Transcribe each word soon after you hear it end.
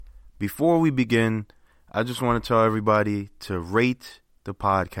Before we begin, I just want to tell everybody to rate the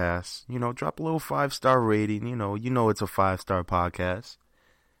podcast. Drop a little 5-star rating. You know it's a 5-star podcast.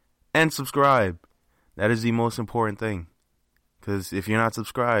 And subscribe. That is the most important thing. Because if you're not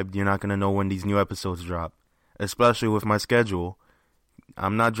subscribed, you're not going to know when these new episodes drop. Especially with my schedule.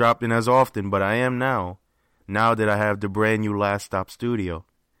 I'm not dropping as often, but I am now. Now that I have the brand new Last Stop Studio.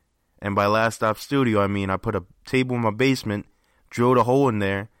 And by Last Stop Studio, I mean I put a table in my basement, drilled a hole in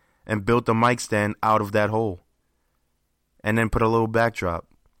there, and built a mic stand out of that hole. And then put a little backdrop.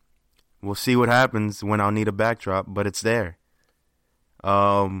 We'll see what happens when I'll need a backdrop, but it's there.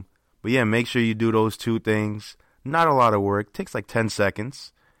 But yeah, make sure you do those two things. Not a lot of work. Takes like 10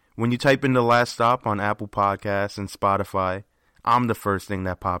 seconds. When you type in The Last Stop on Apple Podcasts and Spotify, I'm the first thing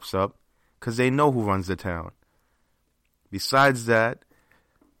that pops up. Because they know who runs the town. Besides that,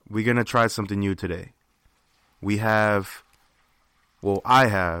 we're going to try something new today. I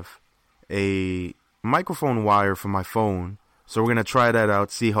have a microphone wire for my phone. So we're going to try that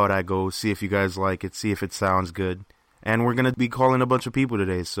out, see how that goes, see if you guys like it, see if it sounds good. And we're going to be calling a bunch of people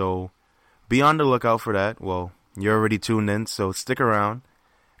today, so be on the lookout for that. Well, you're already tuned in, so stick around.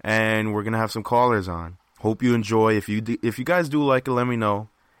 And we're going to have some callers on. Hope you enjoy. If you guys do like it, let me know.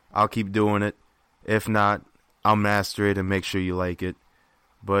 I'll keep doing it. If not, I'll master it and make sure you like it.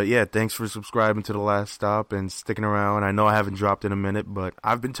 But yeah, thanks for subscribing to The Last Stop and sticking around. I know I haven't dropped in a minute, but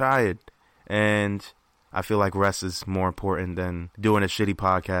I've been tired. And I feel like rest is more important than doing a shitty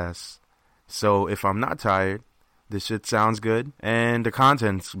podcast. So if I'm not tired, this shit sounds good and the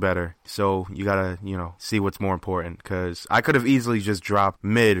content's better. So you gotta, see what's more important. Because I could have easily just dropped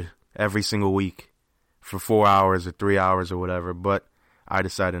mid every single week for 4 hours or 3 hours or whatever. But I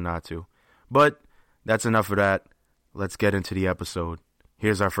decided not to. But that's enough of that. Let's get into the episode.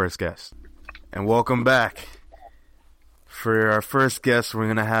 Here's our first guest. And welcome back. For our first guest, we're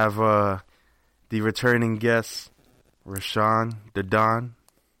going to have the returning guest, Rashawn the Don.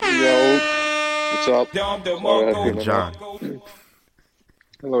 Yo, what's up? And John.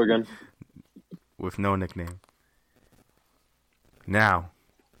 Hello again. With no nickname. Now,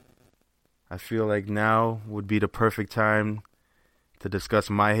 I feel like now would be the perfect time to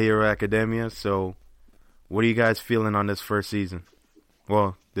discuss My Hero Academia. So, what are you guys feeling on this first season?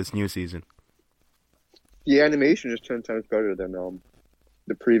 Well, this new season. The animation is 10 times better than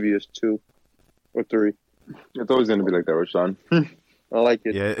the previous 2 or 3. It's always going to be like that, Rashawn. I like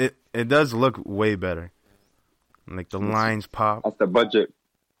it. Yeah, it does look way better. Like the lines pop. Off the budget.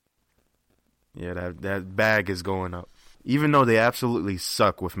 Yeah, that bag is going up. Even though they absolutely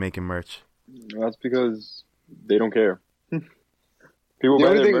suck with making merch. That's because they don't care. People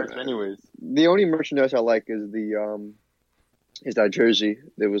buy their merch anyways. The only merchandise I like is that jersey.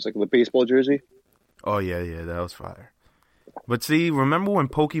 There was like the baseball jersey. Oh yeah, that was fire. But see, remember when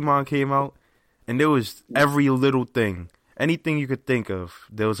Pokemon came out? And there was every little thing. Anything you could think of,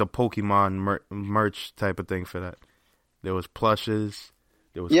 there was a Pokemon merch type of thing for that. There was plushes.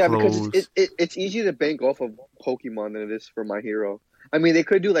 There was clothes. Because it's easier to bank off of Pokemon than it is for My Hero. I mean, they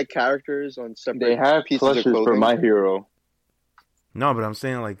could do like characters on separate They have pieces plushes of clothing. for My Hero. No, but I'm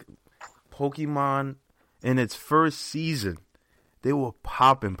saying like Pokemon in its first season, they were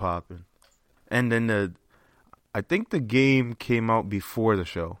popping. And then I think the game came out before the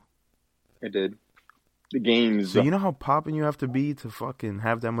show. It did. The games. So you know how popping you have to be to fucking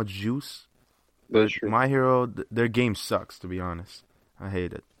have that much juice? That's true. My Hero, their game sucks, to be honest. I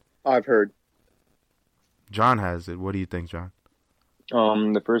hate it. I've heard. John has it. What do you think, John?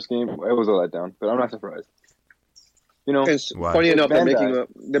 The first game, it was a letdown, but I'm not surprised. It's Why? funny enough, they're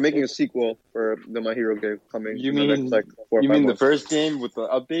Bandai. making a sequel for the My Hero game coming. You in the mean next, like, 4 or You 5 mean the months. first game with the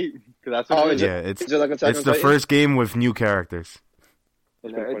update? Because that's what it is. Yeah, Is it like Attack it's on the Titan? first game with new characters.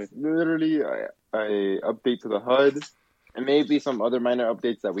 That's Yeah, pretty it's literally a update to the HUD, and maybe some other minor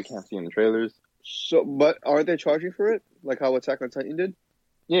updates that we can't see in the trailers. So, but aren't they charging for it? Like how Attack on Titan did?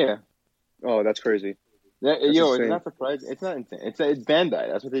 Yeah. Oh, that's crazy. Yeah, That's it's insane. not surprising. It's not insane. It's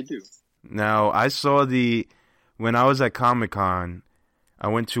Bandai. That's what they do. Now, I saw when I was at Comic-Con, I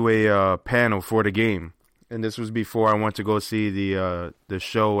went to a panel for the game. And this was before I went to go see the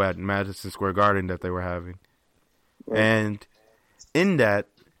show at Madison Square Garden that they were having. Right. And in that,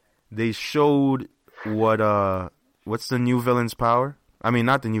 they showed what's the new villain's power? I mean,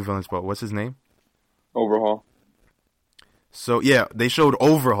 not the new villain's power. What's his name? Overhaul. So, yeah, they showed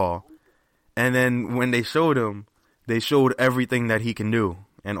Overhaul. And then when they showed him, they showed everything that he can do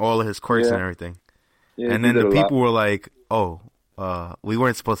and all of his quirks and everything. Yeah, And then the people were like, "Oh, we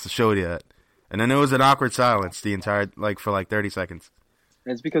weren't supposed to show it yet." And then there was an awkward silence the entire for 30 seconds.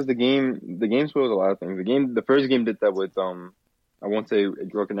 It's because the game spoils a lot of things. The first game did that with I won't say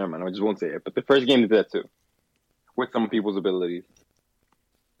okay, never mind. I just won't say it. But the first game is that too, with some people's abilities.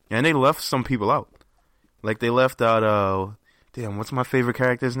 And they left some people out. Like they left out. Damn, what's my favorite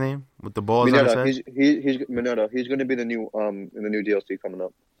character's name with the balls on his head? He's Mineta. He's going to be the new in the new DLC coming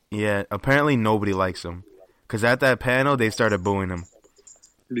up. Yeah, apparently nobody likes him. Because at that panel, they started booing him.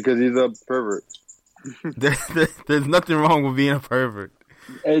 Because he's a pervert. There's nothing wrong with being a pervert.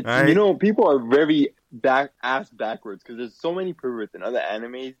 Right? You know, people are very ass backwards because there's so many perverts in other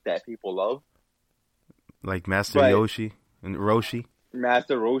animes that people love. Like Master Yoshi and Roshi.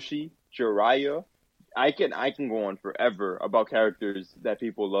 Master Roshi, Jiraiya. I can go on forever about characters that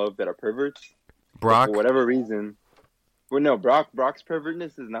people love that are perverts. Brock. For whatever reason. Well, no, Brock's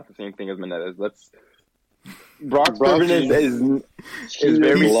pervertness is not the same thing as Mineta's. Brock's pervertness is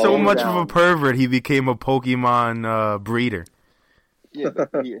very He's so much down. of a pervert, he became a Pokemon breeder. Yeah.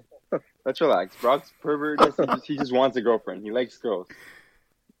 Let's relax. Brock's pervertness, he just wants a girlfriend. He likes girls.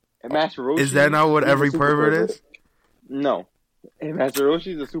 And Master Roshi... Is that not what every pervert is? No. And Master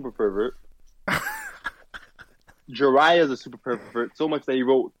Roshi is a super pervert. Jiraiya is a super pervert, so much that he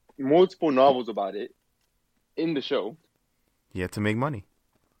wrote multiple novels about it in the show. He had to make money.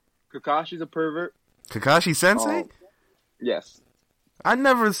 Kakashi's a pervert. Kakashi Sensei? Yes. I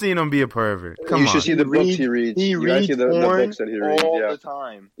never seen him be a pervert. Come on. You should see the books he reads. He reads the books that he reads. all the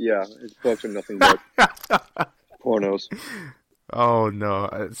time. Yeah, his books are nothing but pornos. Oh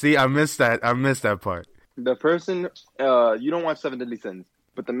no! See, I missed that. I missed that part. The person, you don't watch Seven Deadly Sins,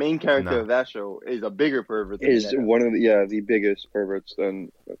 but the main character of that show is a bigger pervert. Is one of the biggest perverts,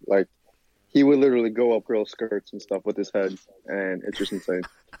 and like he would literally go up girls' skirts and stuff with his head, and it's just insane.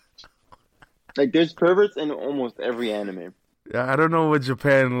 Like there's perverts in almost every anime. I don't know what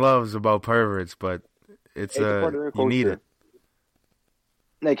Japan loves about perverts, but it's part of their you need culture. it.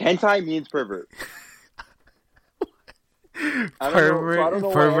 Like hentai means pervert.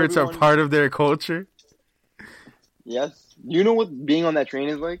 Perverts are part of their culture. Yes. You know what being on that train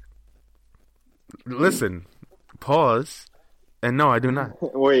is like? Listen, pause, and no, I do not.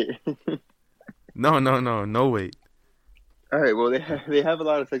 Wait. No, wait. All right. Well, they have a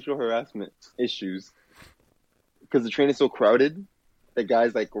lot of sexual harassment issues because the train is so crowded that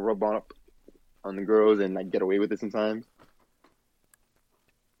guys like rub up on the girls and like get away with it sometimes.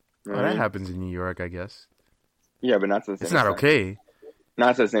 Well, that happens in New York, I guess. Yeah, but not to the same It's not extent. okay.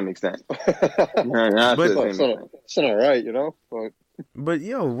 Not to the same extent. It's not right, you know. But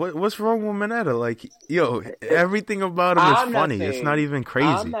yo, what's wrong with Mineta? Like, yo, everything about him is funny. It's not even crazy.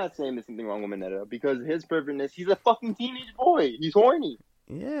 I'm not saying there's something wrong with Mineta because his pervertness. He's a fucking teenage boy. He's horny.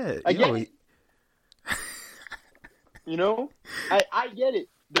 Yeah, I get it. You know, I get it.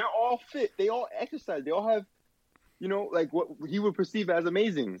 They're all fit. They all exercise. They all have, you know, like what he would perceive as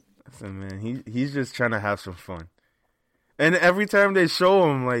amazing. Listen, man, he's just trying to have some fun. And every time they show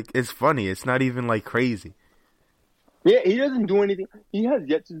him, like, it's funny. It's not even, like, crazy. Yeah, he doesn't do anything. He has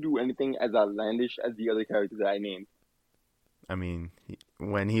yet to do anything as outlandish as the other characters that I named. I mean,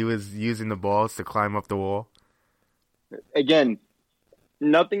 when he was using the balls to climb up the wall. Again,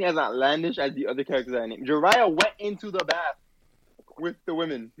 nothing as outlandish as the other characters that I named. Jiraiya went into the bath with the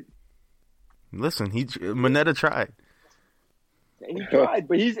women. Listen, Mineta tried. He tried,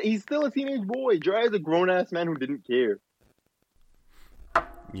 but he's still a teenage boy. Jiraiya's a grown-ass man who didn't care.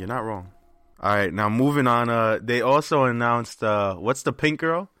 You're not wrong. All right, now moving on. They also announced what's the pink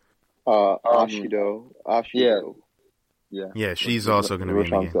girl? Ashido. Yeah, she's also going to be in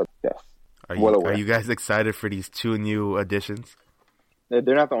the game. Yes. Are you guys excited for these 2 new additions? They're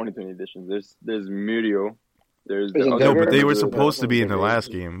not the only 2 new additions. There's Murio. No, but they were supposed to be in the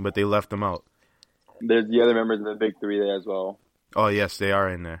last game, but they left them out. There's the other members of the big 3 there as well. Oh yes, they are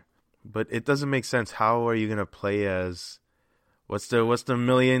in there. But it doesn't make sense. How are you going to play as? What's the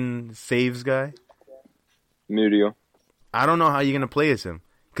million saves guy? Murio. I don't know how you're gonna play as him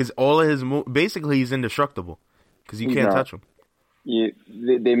because all of his basically he's indestructible because you can't touch him. Yeah,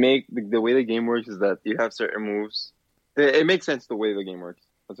 they make the way the game works is that you have certain moves. It makes sense the way the game works.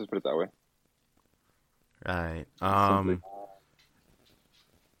 Let's just put it that way. Right.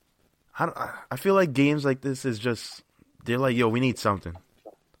 I feel like games like this is just they're like, yo, we need something.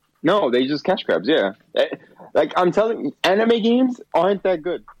 No, they just cash grabs. Yeah, like I'm telling you, anime games aren't that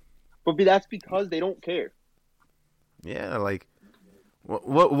good, but that's because they don't care. Yeah, like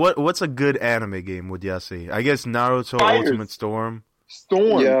what's a good anime game? Would y'all say? I guess Naruto Fighters. Ultimate Storm.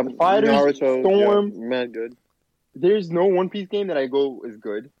 Yeah, Fighters, Naruto, Storm. yeah, mad good. There's no One Piece game that I go is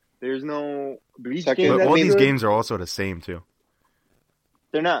good. There's no Bleach game. But all these good. games are also the same too.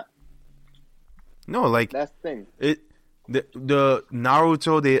 They're not. No, like That's the thing. The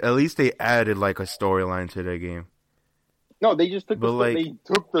Naruto, they added like a storyline to their game. No, they just took But, like- they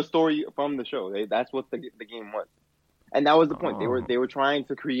took the story from the show. That's what the game was, and that was the point. Oh. They were trying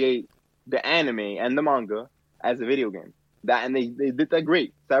to create the anime and the manga as a video game. And they did that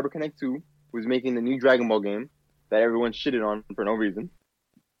great. CyberConnect 2 was making the new Dragon Ball game that everyone shitted on for no reason.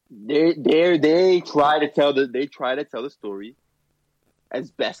 They try to tell the story as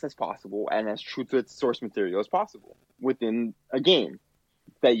best as possible and as true to its source material as possible within a game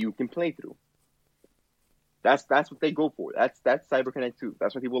that you can play through. That's what they go for. That's CyberConnect 2.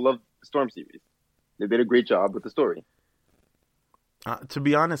 That's why people love the Storm series. They did a great job with the story. To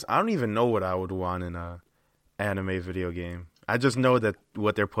be honest, I don't even know what I would want in a anime video game. I just know that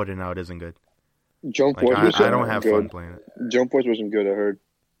what they're putting out isn't good. Jump Like, Force. I don't have fun playing it. Jump Force wasn't good. I heard.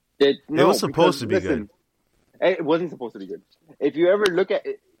 It was supposed to be good. It wasn't supposed to be good. If you ever look at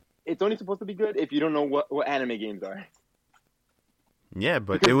it, it's only supposed to be good if you don't know what anime games are. Yeah,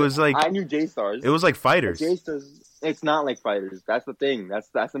 but it was like I knew J-Stars. it was like fighters. J-Stars. It's not like fighters. That's the thing. That's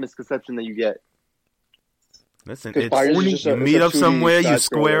the misconception that you get. Listen, 'Cause it's Fighters is only just you a meet up 2D somewhere, you side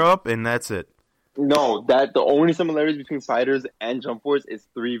square scroller. up, and that's it. No, that the only similarities between fighters and Jump Force is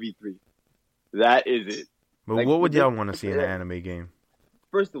 3v3. That is it. But Like, what would the- y'all want to see in an anime game?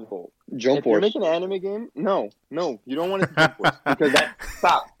 First of all, Jump if you're Force. making an anime game, no, you don't want to Jump Force because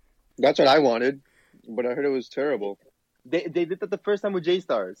stop. That's what I wanted, but I heard it was terrible. They did that the first time with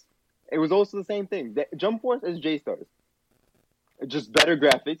J-Stars. It was also the same thing. Jump Force is J-Stars. Just better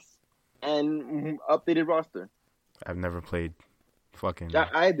graphics and updated roster. I've never played fucking.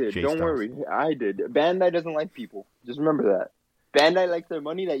 I did. J-Stars. Don't worry. I did. Bandai doesn't like people. Just remember that. Bandai likes their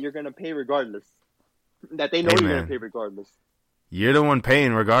money that you're going to pay regardless. That they know Hey, you're going man. to pay regardless. You're the one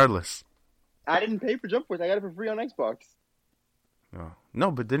paying regardless. I didn't pay for Jump Force. I got it for free on Xbox. No,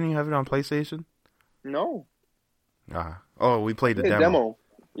 but didn't you have it on PlayStation? No. Oh, we played the It's demo.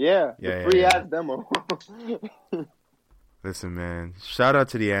 Yeah. Yeah, The free yeah. ass demo. Listen, man. Shout out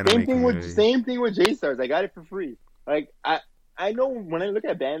to the anime community. Same thing with J-Stars. I got it for free. Like I know when I look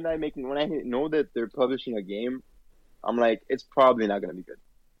at Bandai when I know that they're publishing a game, I'm like, it's probably not gonna be good.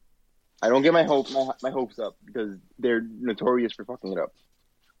 I don't get my hopes up because they're notorious for fucking it up.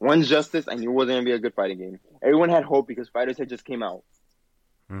 One's Justice, I knew it wasn't gonna be a good fighting game. Everyone had hope because Fighters had just came out.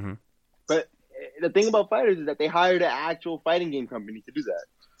 Mm-hmm. But the thing about Fighters is that they hired an actual fighting game company to do that.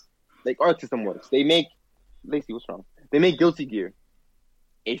 Like Arc System Works. They make Lacey, what's wrong? They make Guilty Gear,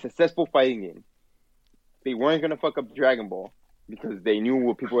 a successful fighting game. They weren't gonna fuck up Dragon Ball because they knew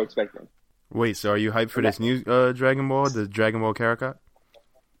what people were expecting. Wait, so are you hyped for this new Dragon Ball, the Dragon Ball Kakarot?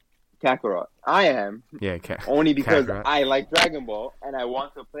 Kakarot. I am. Yeah, Only because Kakarot. I like Dragon Ball and I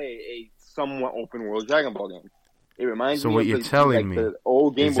want to play a somewhat open world Dragon Ball game. It reminds So me what of you're the, telling like, me the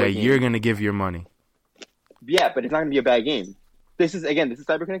old Game is Boy that game. you're gonna give your money. Yeah, but it's not gonna be a bad game. This is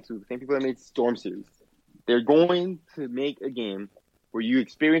CyberConnect 2, the same people that made Storm series. They're going to make a game where you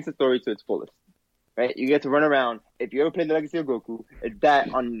experience the story to its fullest. Right? You get to run around. If you ever played the Legacy of Goku, it's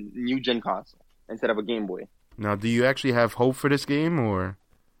that on new gen console instead of a Game Boy. Now, do you actually have hope for this game, or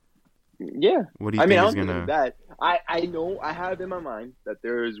Yeah. what do you I mean, I think don't is think gonna? it's bad. I know, I have in my mind that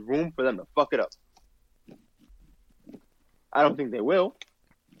there is room for them to fuck it up. I don't think they will.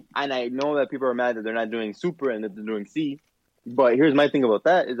 And I know that people are mad that they're not doing Super and that they're doing C. But here's my thing about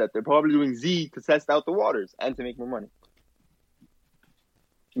that is that they're probably doing Z to test out the waters and to make more money.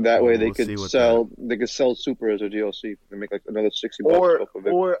 That way they We'll see could what sell Super as a DLC and make like another $60 off of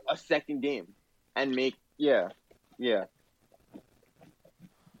it. Or a second game and make, yeah.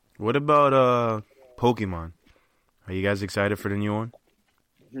 What about Pokemon? Are you guys excited for the new one?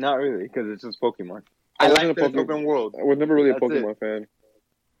 Not really, because it's just Pokemon. I I wasn't like a the Pokemon- open world. I was never really a That's Pokemon fan.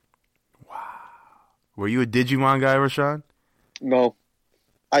 Were you a Digimon guy, Rashawn? No.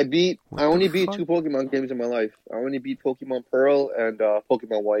 I What only the beat fuck? 2 Pokemon games in my life. I only beat Pokemon Pearl and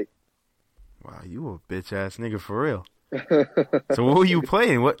Pokemon White. Wow, you a bitch ass nigga for real. So what were you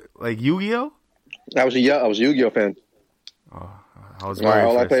playing? What, like Yu-Gi-Oh? I was a Yu-Gi-Oh fan. Oh, I was worried.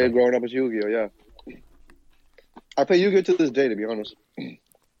 All for I a played second. growing up was Yu-Gi-Oh, yeah. I play Yu-Gi-Oh to this day, to be honest.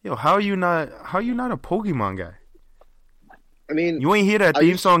 Yo, how are you not a Pokemon guy? I mean, You ain't hear that I theme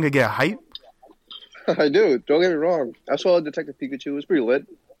used- song to get hype? I do. Don't get me wrong. I saw Detective Pikachu. It was pretty lit.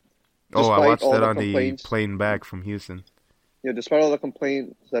 Oh, I Despite watched all that the on the complaints. plane back from Houston. Yeah, despite all the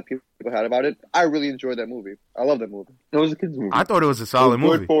complaints that people had about it, I really enjoyed that movie. I love that movie. It was a kids movie. I thought it was a solid it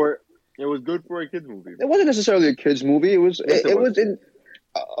was movie. It was good for a kids movie. It wasn't necessarily a kids movie. It was. Yes, it it was was. in.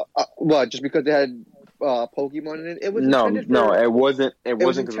 What? Just because they had Pokemon in it? It was No, intended no, for, it wasn't. It was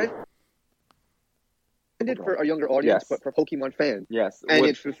wasn't. 'cause- intended for a younger audience, Yes. but for Pokemon fans, Yes, and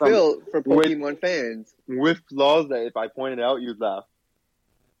with it fulfilled for with- Pokemon fans. with flaws that if I pointed out, you'd laugh.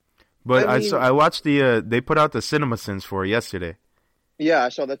 But I mean- I watched they put out the cinema sins for it yesterday. Yeah, I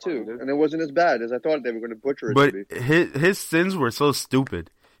saw that too, and it wasn't as bad as I thought they were going to butcher it But to be. his sins were so stupid.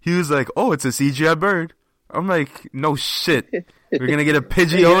 He was like, "Oh, it's a CGI bird." I'm like, "No shit. We're gonna get a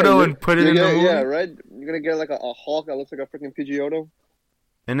Pidgeotto and put it in the movie." Yeah, right. You're gonna get like a hawk that looks like a freaking Pidgeotto.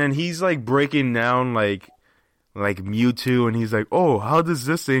 And then he's like breaking down like Mewtwo, and he's like, "Oh, how does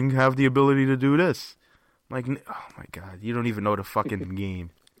this thing have the ability to do this?" I'm like, oh my god, you don't even know the fucking game.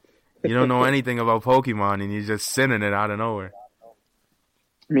 You don't know anything about Pokemon, and you're just sending it out of nowhere.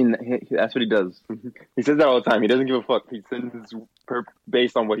 I mean, that's what he does. He says that all the time. He doesn't give a fuck. He sends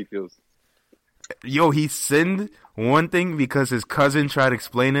based on what he feels. Yo, he sinned one thing because his cousin tried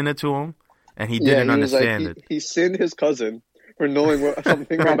explaining it to him, and he didn't he was understand like, it. He sinned his cousin for knowing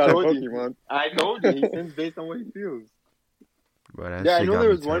something I about a told you. Pokemon. I told you. He sends based on what he feels. But that Yeah, I shit know got there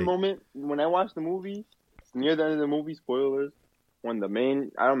me was one tight. moment when I watched the movie, near the end of the movie, spoilers, when the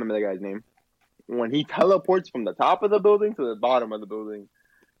main, I don't remember the guy's name, when he teleports from the top of the building to the bottom of the building.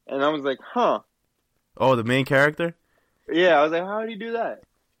 And I was like, huh. Oh, the main character? Yeah, I was like, how did he do that?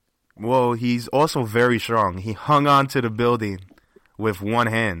 Well, he's also very strong. He hung on to the building with one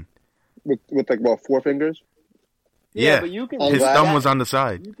hand. With like, what, 4 fingers? Yeah, but you can I'm his glad thumb that- was on the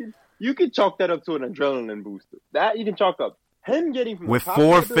side. you can chalk that up to an adrenaline boost. That you can chalk up. Him getting from With the top of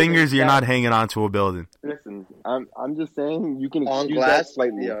 4 the building, fingers, you're that- not hanging on to a building. Listen, I'm just saying you can On excuse glass? that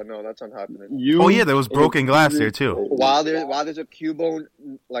slightly. Yeah, no, that's not happening. Oh yeah, there was broken glass there too. While there's a Cubone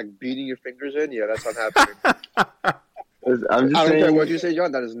like beating your fingers in, yeah, that's not happening. I'm just I don't care saying, what you say,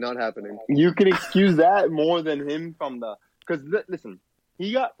 John. That is not happening. you can excuse that more than him from the. Because listen,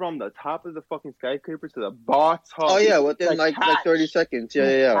 he got from the top of the fucking skyscraper to the bottom. Oh yeah, within like catch- 30 seconds.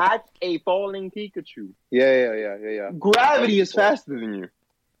 Yeah. Catch a falling Pikachu. Yeah. Gravity is faster than you.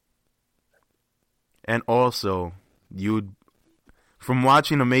 And also, from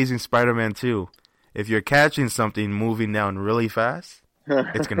watching Amazing Spider-Man 2, if you're catching something moving down really fast,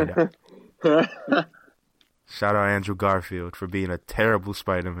 it's gonna die. Shout out Andrew Garfield for being a terrible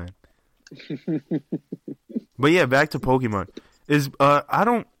Spider-Man. But yeah, back to Pokemon. I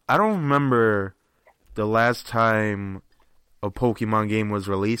don't remember the last time a Pokemon game was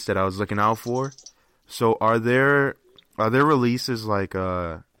released that I was looking out for. So are there releases like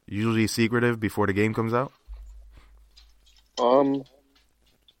usually secretive before the game comes out?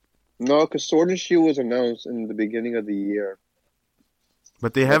 No, because Sword and Shield was announced in the beginning of the year.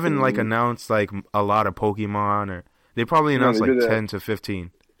 But they haven't like announced like a lot of Pokemon, or they probably No, announced they do like that. 10 to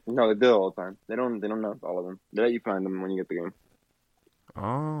 15. No, they do it all the time. They don't know all of them. They let you find them when you get the game.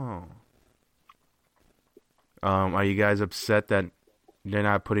 Oh. Are you guys upset that they're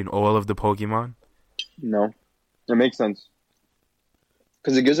not putting all of the Pokemon? No, it makes sense.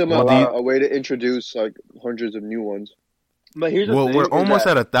 Because it gives them Well, a way to introduce like hundreds of new ones. But here's the Well, thing, we're is almost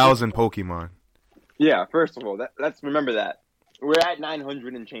that- at 1,000 Pokemon. Yeah, first of all, let's remember that we're at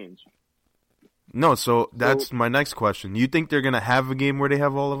 900 and change. No, so that's my next question. You think they're gonna have a game where they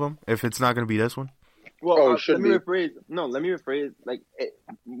have all of them? If it's not gonna be this one? Well, Oh, it should let me be. rephrase. No, let me rephrase. Like,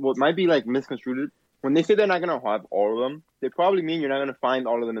 what might be like misconstrued when they say they're not gonna have all of them. They probably mean you're not gonna find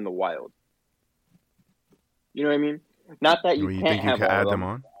all of them in the wild. You know what I mean? Not that you Or you can't think you have can all add of them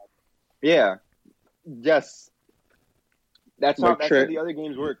on? Yeah. Yes. That's Like how the other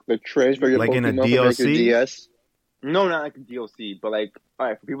games work. Like transfer your Like in a Pokemon from like, your DLC? DS. No, not like a DLC, but like, all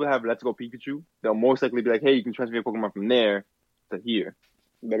right, for people that have Let's Go Pikachu, they'll most likely be like, hey, you can transfer your Pokemon from there to here.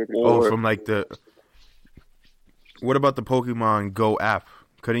 That'd be pretty Or- Oh, from like the. What about the Pokemon Go app?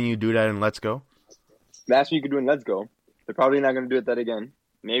 Couldn't you do that in Let's Go? That's what you could do in Let's Go. They're probably not going to do it that again.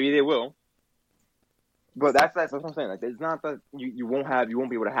 Maybe they will. But that's what I'm saying. Like, it's not that you won't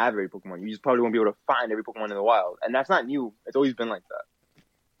be able to have every Pokemon. You just probably won't be able to find every Pokemon in the wild. And that's not new. It's always been like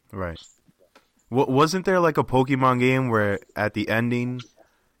that. Right. Wasn't there like a Pokemon game where at the ending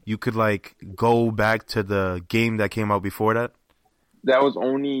you could like go back to the game that came out before that? That was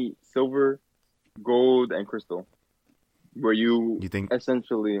only Silver, Gold, and Crystal. Where You think?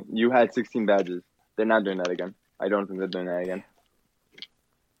 essentially, you had 16 badges. They're not doing that again. I don't think they're doing that again.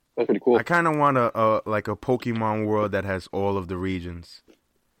 That's pretty cool. I kind of want a like a Pokemon world that has all of the regions.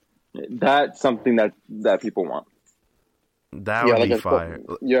 That's something that people want. That would be a- fire.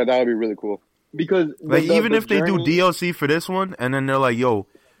 Yeah, that would be really cool. Because Like even if they do journey- DLC for this one, and then they're like, "Yo,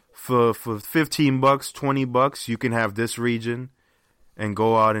 for $15, $20, you can have this region, and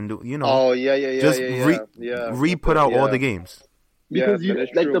go out and do Oh yeah. just yeah. re-put out all Yeah. the games." Because Yeah, you that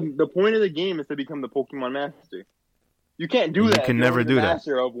is like true. the point of the game is to become the Pokemon master. You can't do You that. can if you're never only do the that.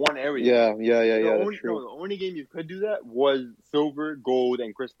 master of one area. Yeah. The That's only, true. no, the only game you could do that was Silver, Gold,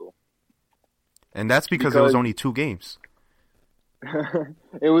 and Crystal. And that's because there was Because- only 2 games.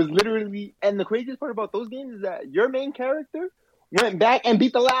 It was literally, and the craziest part about those games is that your main character went back and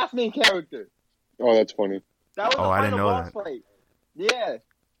beat the last main character. Oh, that's funny. That was the I didn't final know boss fight. Yeah,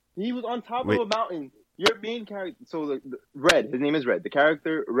 he was on top Wait. of a mountain. Your main character, so the Red, his name is Red. The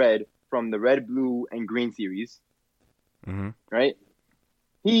character Red from the Red, Blue, and Green series, Mm-hmm. right?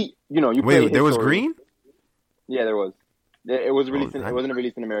 You play Wait, his there was story. green? Yeah, there was. It was released. Oh, It wasn't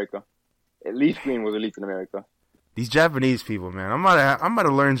released in America. At least Green was released in America. These Japanese people, man. I'm about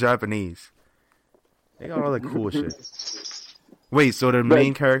to learn Japanese. They got all the cool shit. Wait, so the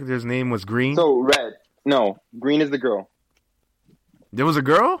main character's name was Green? So Red, no, Green is the girl. There was a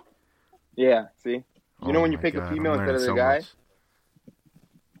girl? Yeah, see, you know when you my pick God, a I'm female instead learning of the so guy.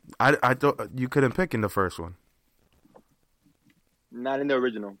 much. I thought you couldn't pick in the first one. Not in the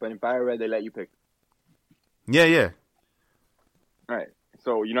original, but in Fire Red they let you pick. Yeah. All right.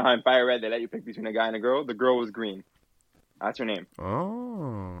 So you know how in Fire Red they let you pick between a guy and a girl? The girl was Green. That's her name.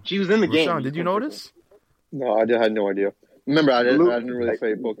 Oh. She was in the game. Rashawn, did you notice? No, I had no idea. Remember, I Blue- didn't really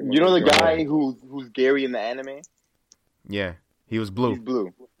play Pokemon. You know the guy who's Gary in the anime? Yeah. He was blue. He's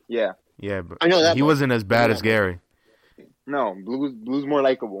blue. Yeah. Yeah, but I know that he much. wasn't as bad I know as that Gary. No, Blue's more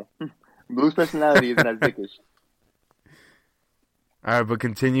likable. Blue's personality isn't as dickish. All right, but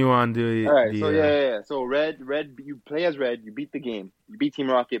continue on the. All right, the, so yeah. So Red, you play as Red, you beat the game, you beat Team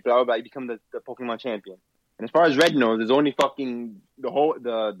Rocket, blah blah blah, you become the Pokemon champion. And as far as Red knows, there's only fucking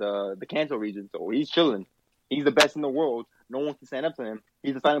the Kanto region, so he's chilling. He's the best in the world. No one can stand up to him.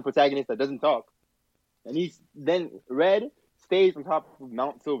 He's the silent protagonist that doesn't talk. And Red stays on top of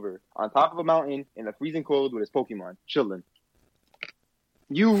Mount Silver, on top of a mountain in the freezing cold with his Pokemon, chilling.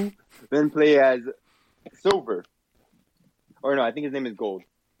 You then play as Silver. Or no, I think his name is Gold.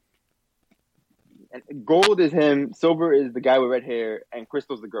 And Gold is him, Silver is the guy with red hair, and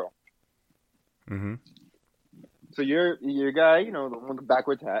Crystal's the girl. Mm-hmm. So your guy, the one with the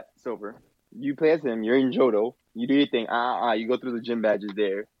backwards hat, Silver. You play as him. You're in Johto. You do your thing. You go through the gym badges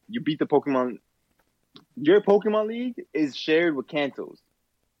there. You beat the Pokemon. Your Pokemon League is shared with Kanto's.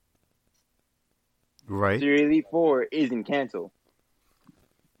 Right. So your Elite Four is in Kanto.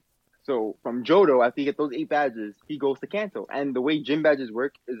 So from Johto, after you get those 8 badges, he goes to Kanto. And the way gym badges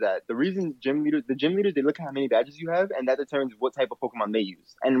work is that the gym leaders, they look at how many badges you have, and that determines what type of Pokemon they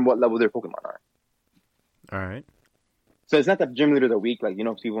use and what level their Pokemon are. All right. So it's not that gym leaders are weak, like,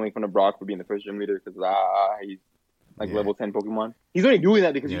 people make fun of Brock for being the first gym leader because he's level 10 Pokemon. He's only doing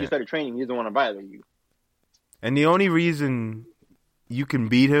that because you just started training. He doesn't want to violate you. And the only reason you can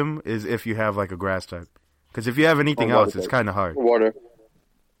beat him is if you have like a grass type. Because if you have anything else, it's kind of hard. Water.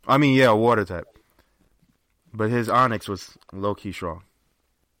 I mean, yeah, a water type. But his Onyx was low-key strong.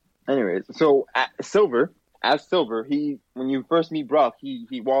 Anyways, so as Silver, when you first meet Brock, he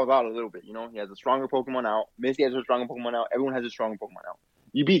walls out a little bit, He has a stronger Pokemon out. Misty has a stronger Pokemon out. Everyone has a stronger Pokemon out.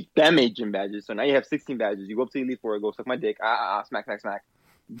 You beat them 8 gym badges, so now you have 16 badges. You go up to Elite Four, go suck my dick, smack, smack, smack.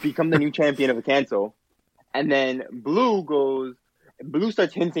 Become the new champion of the Kanto. And then Blue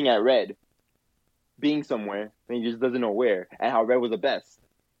starts hinting at Red being somewhere, and he just doesn't know where, and how Red was the best.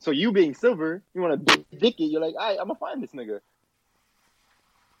 So you being Silver, you want to dick it, you're like, I'm going to find this nigga.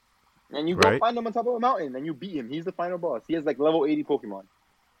 And you go find him on top of a mountain, and you beat him. He's the final boss. He has like level 80 Pokemon.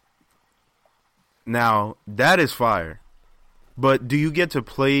 Now, that is fire. But do you get to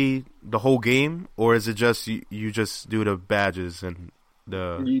play the whole game, or is it just you just do the badges and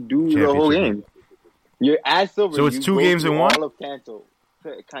the You do the whole game. You're as Silver. So it's 2 games in one? All of Kanto,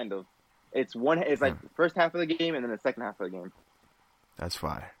 kind of. It's like the first half of the game and then the second half of the game. That's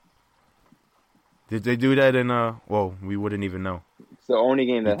fire. Did they do that in well, we wouldn't even know. It's the only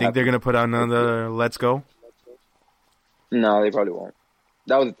game that You think they're going to put out another Let's Go? No, they probably won't.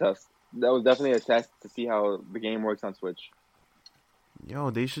 That was a test. That was definitely a test to see how the game works on Switch. Yo,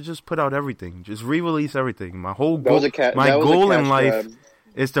 they should just put out everything. Just re-release everything. My whole That goal, was a ca- my that was a goal in cash life grab.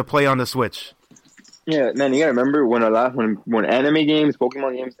 is to play on the Switch. Yeah, man, you gotta remember when anime games,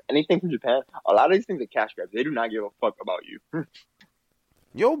 Pokemon games, anything from Japan, a lot of these things are cash grabs. They do not give a fuck about you.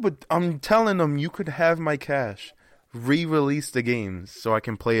 Yo, but I'm telling them you could have my cash. Re-release the games so I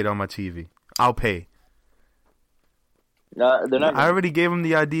can play it on my TV. I'll pay. No, they're not. I already gave them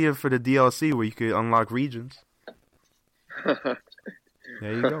the idea for the DLC where you could unlock regions.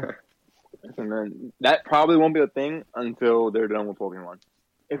 There you go. Listen, man, that probably won't be a thing until they're done with Pokemon.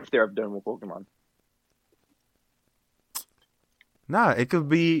 If they're done with Pokemon. Nah, it could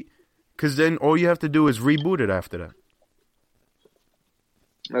be... Because then all you have to do is reboot it after that.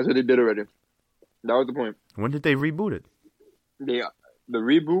 That's what they did already. That was the point. When did they reboot it? The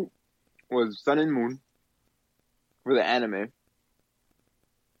reboot was Sun and Moon for the anime.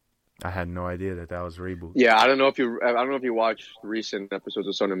 I had no idea that was a reboot. Yeah, I don't know if you watched recent episodes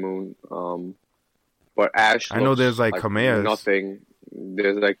of Sun and Moon. But Ash. I know looks there's like Kamehameha's. nothing.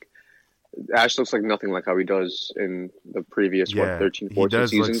 There's like Ash looks like nothing like how he does in the previous 13, 14 he does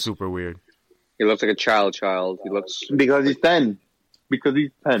seasons. look super weird. He looks like a child. He looks because he's 10. Because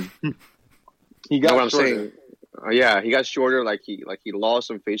he's 10. He got. You know what I'm shorter. saying? Yeah, he got shorter. Like he lost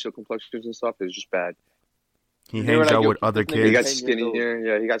some facial complexions and stuff. It was just bad. He They were hangs like, out yo, with other keep this nigga He got 10 kids. years old. skinnier.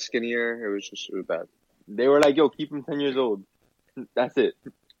 Yeah, he got skinnier. It was bad. They were like, yo, keep him 10 years old. That's it.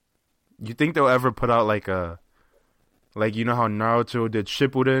 You think they'll ever put out like a, like you know how Naruto did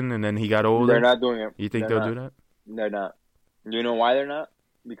Shippuden and then he got older? They're not doing it. You think They're they'll not. do that? They're not. You know why they're not?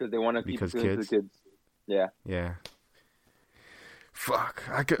 Because they want to keep Because it to the kids? kids. Yeah. Yeah. Fuck.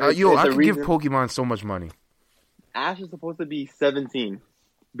 I could, It's I a could give reason- Pokemon so much money. Ash is supposed to be 17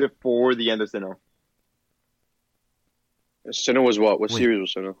 before the end of Sinnoh. Sinnoh was what? What Wait. series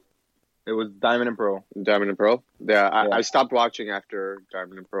was Sinnoh? It was Diamond and Pearl. Diamond and Pearl. Yeah, Yeah. I stopped watching after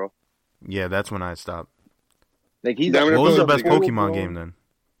Diamond and Pearl. Yeah, that's when I stopped. Like he's Diamond and What was the Pearl best is good. Pokemon game then?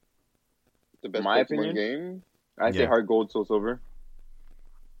 The best My Pokemon opinion? game. I say Yeah. Heart Gold, Soul Silver.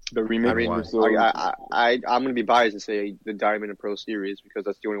 The remake. I mean, was so, I'm gonna be biased and say the Diamond and Pearl series because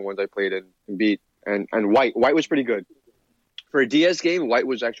that's the only ones I played and beat. And White was pretty good. For a DS game, White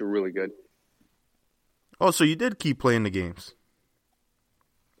was actually really good. Oh, so you did keep playing the games.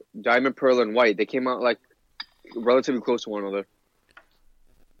 Diamond, Pearl, and White, they came out like relatively close to one another.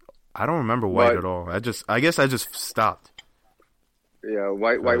 I don't remember White But- at all. I guess I just stopped. Yeah,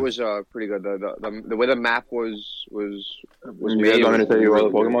 White was pretty good. The way the map was you made. guys want me to tell you all the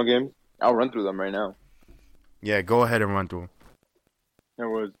really good. Pokemon games? I'll run through them right now. Yeah, go ahead and run through 'em. There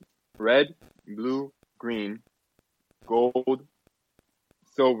was Red, Blue, Green, Gold,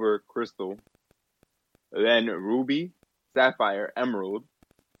 Silver, Crystal, then Ruby, Sapphire, Emerald,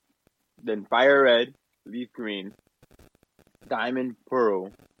 then Fire Red, Leaf Green, Diamond,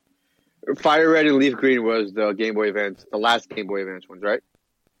 Pearl. Fire Red and Leaf Green was the Game Boy Advance, the last Game Boy Advance ones, right?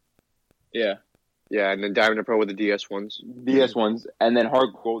 Yeah. Yeah, and then Diamond and Pearl were the DS ones. DS ones, and then Heart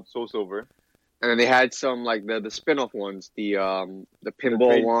Gold, Soul Silver. And then they had some like the spin-off ones, the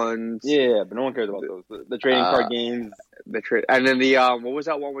pinball trade- ones. Yeah, but no one cares about those. The trading card games. And then the what was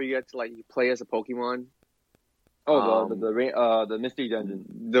that one where you had to like you play as a Pokemon? Oh, the Mystery Dungeon.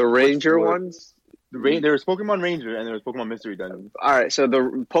 The Ranger Which- ones. There was Pokemon Ranger and there was Pokemon Mystery Dungeon. All right, so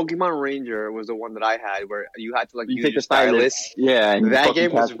the Pokemon Ranger was the one that I had where you had to like You use take your the stylus. Yeah, and you That fucking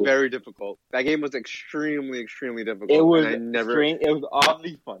game was cast it. very difficult. That game was extremely difficult. It was and I never. strange. It was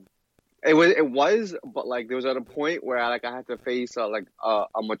oddly fun. It was, but like there was at a point where I had to face a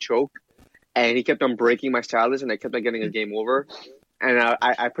Machoke, and he kept on breaking my stylus, and I kept on getting a game over, and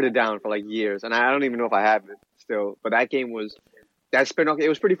I put it down for like years, and I don't even know if I have it still. But that game was that spin-off. It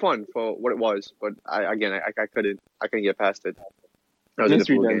was pretty fun for what it was, but I couldn't get past it. That was a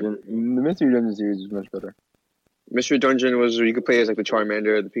Mystery difficult Dungeon. game. The Mystery Dungeon series was much better. Mystery Dungeon was where you could play as like the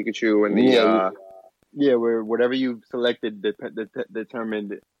Charmander, the Pikachu, and the Yeah, where whatever you selected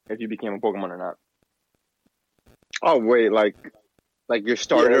determined if you became a Pokemon or not. oh wait, like your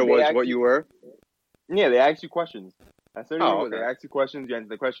starter Yeah, they was actually- what you were. Yeah, they asked you questions. I said, Oh, okay. they asked you questions. You answered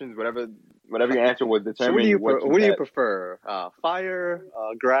the questions. Whatever your answer was So determined. what do you had. prefer? Fire,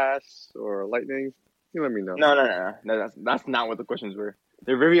 grass, or lightning? You let me know. No. That's not what the questions were.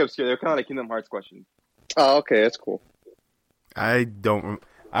 They're very obscure. They're kind of like Kingdom Hearts questions. Oh, okay, that's cool. I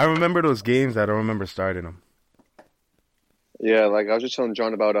remember those games. I don't remember starting them. Yeah, like I was just telling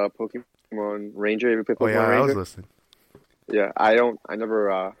John about Pokemon Ranger. Have you played Oh Pokemon yeah, I was Ranger? listening. Yeah, I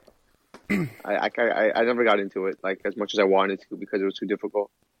never, I never got into it like as much as I wanted to because it was too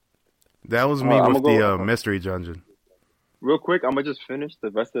difficult. That was me I'm with gonna the go- Mystery Dungeon. Real quick, I'm gonna just finish the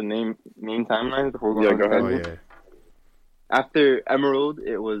rest of the main timelines before we Yeah, on go to ahead. Oh Dungeon. yeah. After Emerald,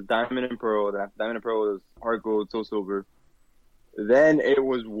 it was Diamond and Pearl. Then after Diamond and Pearl, it was Heart Gold, Soul Silver. Then it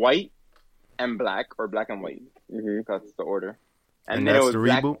was White and Black, or Black and White. Hmm That's the order. And then that's it was the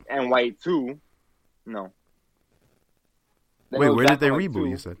Black reboot? and White 2. No. Then Wait, it was where Black did they and White reboot? 2.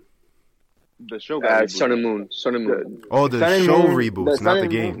 You said. The show got rebooted. Sun and Moon. Sun and Moon. Oh, the Sun and show Moon- reboots, Sun not the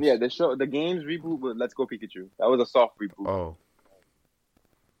and Moon- games. Yeah, the games reboot was Let's Go Pikachu. That was a soft reboot. Oh,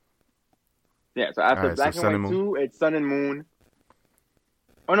 Yeah, so after Alright, so Black Sun and and White 2, it's Sun and Moon.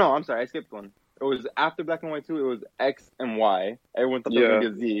 Oh no, I'm sorry, I skipped one. It was after Black and White 2, it was X and Y. Everyone thought they were going to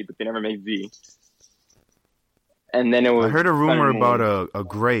get Z, but they never made Z. And then it was I heard a Sun rumor and Moon. about a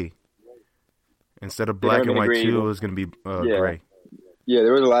gray. Instead of They Black never and made a White gray 2, either. it was going to be Yeah. gray. Yeah,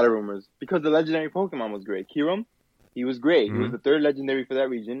 there was a lot of rumors. Because the legendary Pokemon was gray. Kyurem, he was gray. He was Mhm. the third legendary for that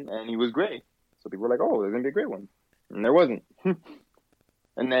region, and he was gray. So people were like, oh, there's going to be a gray one. And there wasn't.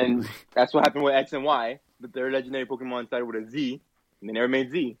 And then that's what happened with X and Y. The third legendary Pokemon started with a Z, and they never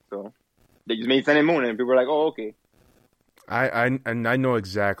made Z. So they just made Sun and Moon, and people were like, "Oh, okay." I know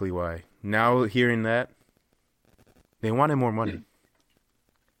exactly why. Now hearing that, they wanted more money.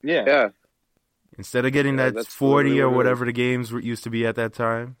 Yeah. Yeah. Instead of getting that that's 40 really or what it whatever the games used to be at that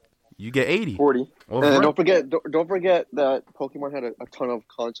time, you get 80. 40. Over And front. don't forget that Pokemon had a ton of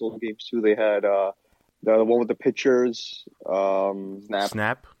console games too. They had the one with the pictures,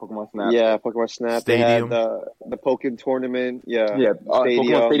 Snap. Pokemon Snap. yeah, Pokemon Snap. Stadium. They had the Pokken Tournament. Yeah, Yeah, Stadium.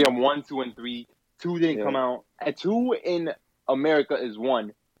 Pokemon Stadium 1, 2, and 3. 2 didn't Yeah. come out. And 2 in America is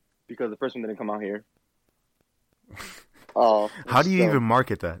 1 because the first one didn't come out here. Oh, How do you so- even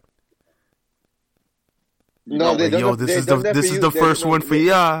market that? No, they Like, done yo, that- this they is done that this for is you. the They- first no, one for they-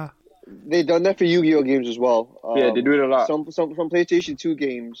 ya. They done that for Yu-Gi-Oh games as well. Yeah, they do it a lot. Some PlayStation 2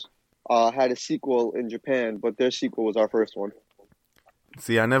 games had a sequel in Japan, but their sequel was our first one.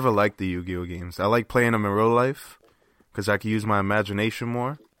 See, I never liked the Yu-Gi-Oh games. I like playing them in real life because I can use my imagination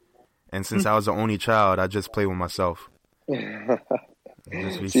more. And since I was the only child, I just play with myself.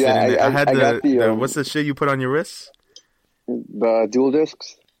 Just be See, sitting there. I had I got the, what's the shit you put on your wrists? the dual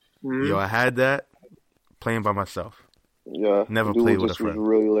discs. Mhm. Yo, I had that playing by myself. Yeah, Never dual played with a disc was friend.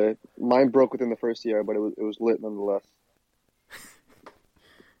 really lit. Mine broke within the first year, but it was lit nonetheless.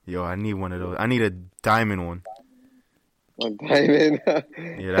 Yo, I need one of those. I need a diamond one. A diamond.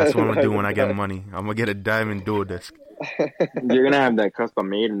 Yeah, that's what I'm gonna do when I get money. I'm gonna get a diamond dual disc. You're going to have that custom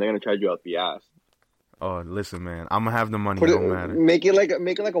made, and they're going to charge you out the ass. Oh, listen, man, I'm gonna have the money. Put It it, don't matter. make it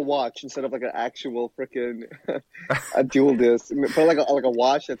like a watch instead of like an actual freaking a dual disc. Put like a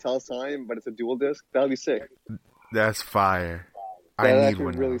watch that tells time, but it's a dual disc. That'll be sick. That's fire. That's I need actually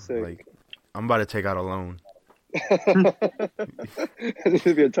one. really Now. sick. Like, I'm about to take out a loan. It's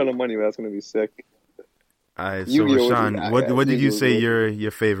gonna be a ton of money, but that's gonna be sick. All right, so Yu-Gi-Oh! Rashawn, what did you Yu-Gi-Oh! say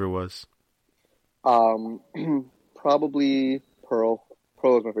your favorite was? Probably Pearl.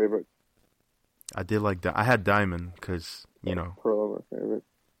 Pearl is my favorite. I did like that. I had diamond because Pearl is my favorite.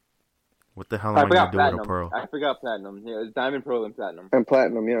 what the hell I am I forgot gonna do with a Platinum. pearl? I forgot Platinum. Yeah, it's Diamond, Pearl, and Platinum. And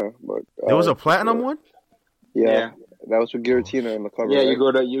Platinum, yeah. But There was a platinum one. Yeah, that was with Giratina in the cover. Yeah, right?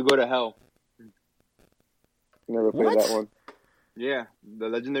 you go to hell. Never played What? that one. Yeah, the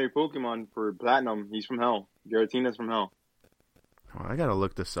legendary Pokemon for Platinum, he's from hell. Giratina's from hell. Oh, I gotta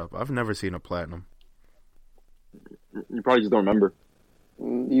look this up. I've never seen a platinum. You probably just don't remember.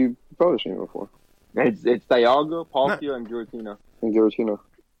 You probably seen it before. It's Dialga, Palkia, and Giratina. And Giratina.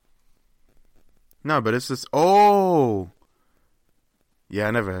 No, but it's just yeah.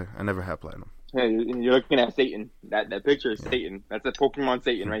 I never had platinum. Yeah, you're looking at Satan. That picture is Satan. That's a Pokemon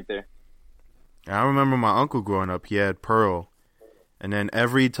Satan right there. I remember my uncle growing up. He had Pearl, and then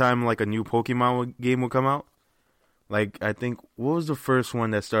every time like a new Pokemon game would come out, like I think what was the first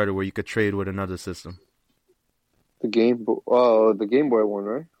one that started where you could trade with another system? The Game Boy one,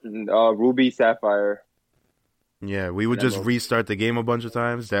 right? Ruby, Sapphire. Yeah, we would just Never. restart the game a bunch of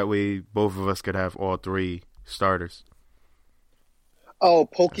times. That way, both of us could have all three starters. Oh,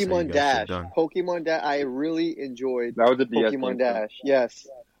 how you Pokemon got Dash. shit done. Pokemon Dash. I really enjoyed That was a DS Pokemon game. Dash. Yes,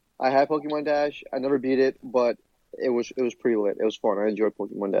 I had Pokemon Dash. I never beat it, but it was pretty lit. It was fun. I enjoyed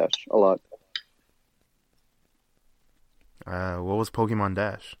Pokemon Dash a lot. What was Pokemon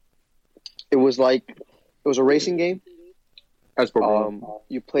Dash? It was a racing game. That's Pokemon.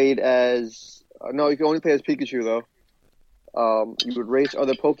 You played as no, you could only play as Pikachu though. You would race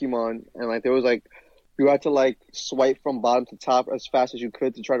other Pokemon, and like there was like you had to like swipe from bottom to top as fast as you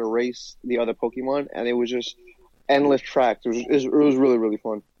could to try to race the other Pokemon, and it was just endless tracks. It was really really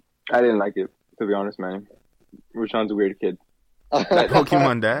fun. I didn't like it, to be honest, man. Rashawn's a weird kid.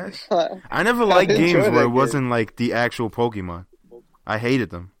 Pokemon Dash? I never liked enjoy games that where it game. wasn't like the actual Pokemon. I hated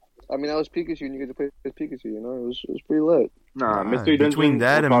them. I mean, I was Pikachu, and you get to play as Pikachu. You know, it was pretty lit. Nah, Nah, Mystery Dungeon. between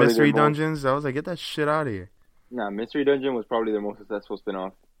that was and probably Mystery their most- Dungeons, I was like, get that shit out of here. Nah, Mystery Dungeon was probably their most successful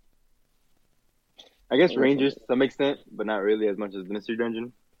spin-off. I guess Rangers to some extent, but not really as much as Mystery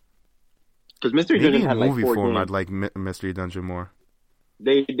Dungeon. Because Mystery Maybe Dungeon in had like movie 4 form, games. I'd like Mystery Dungeon more.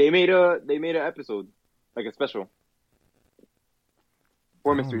 They made an episode, like a special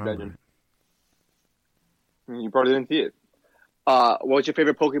for I don't Mystery remember Dungeon. You probably didn't see it. What's your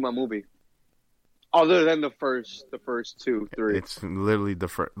favorite Pokemon movie? Other than the first 2, 3. It's literally the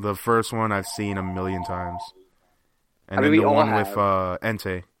first one I've seen a million times. And I then mean, the we all one have. with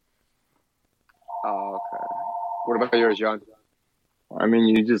Entei. Oh, okay. What about yours, John? I mean,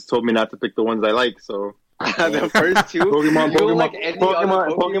 you just told me not to pick the ones I like, so The first 2. Pokemon, You don't Pokemon, like any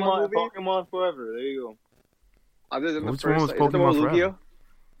other Pokemon, movie? Pokemon forever. There you go. Other than the Which first, one was is that the one Pokemon with Forever? Lugia?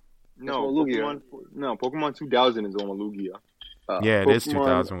 No, Lugia. Pokemon 2000 is the one with Lugia. Yeah, it is Pokemon.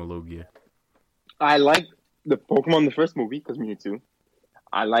 2000 with Lugia. I like the Pokemon the first movie because Mewtwo.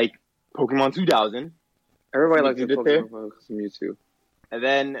 I like Pokemon 2000, Everybody likes the did it there? Pokemon because of Mewtwo. and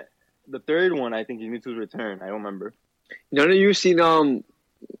then the third one I think is Mewtwo's Return. I don't remember. None of you seen Pokemon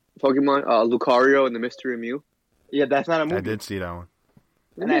Lucario and the Mystery Mew? Yeah, that's not a movie. I did see that one.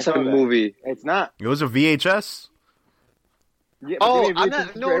 And I It's a saw that. movie. It's not. It was a VHS. Yeah, but Oh, they made I'm VHS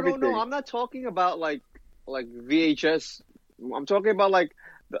not. for No. everything. I'm not talking about like VHS. I'm talking about like.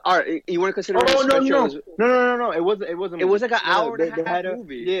 All right, you want to consider it a Oh special? no! It wasn't. It was like an hour and a they half had a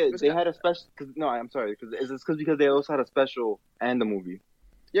movie. Yeah, It was they like- had a special. No, I'm sorry. Because they also had a special and the movie.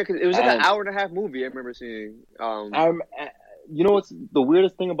 Yeah, because it was like an And- hour and a half movie. I remember seeing. You know what's the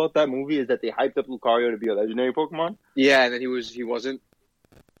weirdest thing about that movie is that they hyped up Lucario to be a legendary Pokemon. Yeah, and then he wasn't.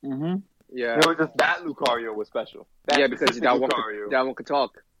 Mm-hmm. Yeah, It was just that Lucario was special. yeah, because specific that one Lucario. could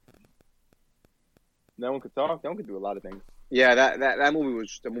talk. That one could talk. That one could do a lot of things. Yeah, that movie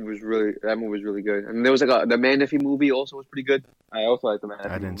was really good. And there was like the Manaphy movie also was pretty good. I also like the man.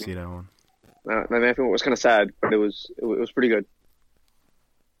 I didn't see that one. The Manaphy movie was kind of sad, but it was pretty good.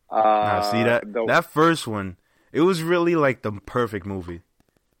 Now, see that the- that first one, it was really like the perfect movie.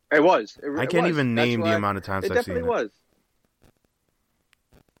 It was. I can't even That's name the why- amount of times It I've seen definitely it. was.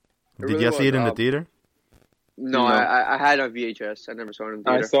 It Did really you see it was. in the theater? No, No. I had it on VHS. I never saw it in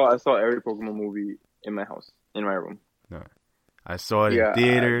I theater. saw every Pokemon movie in my house, in my room. I saw it Yeah, in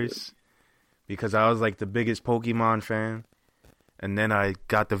theaters because I was like the biggest Pokemon fan. And then I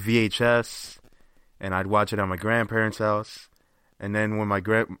got the VHS and I'd watch it at my grandparents' house. And then when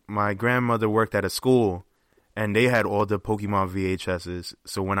my grandmother worked at a school and they had all the Pokemon VHSs.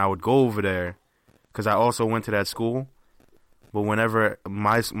 So when I would go over there, because I also went to that school, but whenever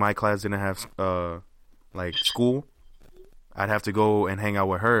my class didn't have like school, I'd have to go and hang out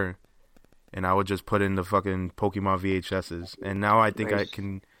with her. And I would just put in the fucking Pokemon VHSs. And now I think I Nice.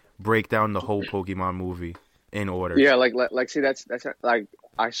 can break down the whole Pokemon movie in order. Yeah, like see that's like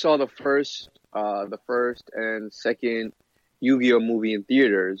I saw the first and second Yu-Gi-Oh movie in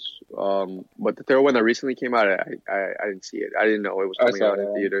theaters. But the third one that recently came out, I didn't see it. I didn't know it was I coming saw out in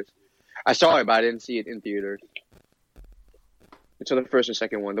that. theaters. I saw it, but I didn't see it in theaters. I saw the first and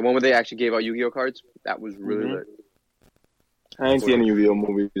second one. The one where they actually gave out Yu-Gi-Oh cards. That was really Mhm. lit. I didn't see any Yu-Gi-Oh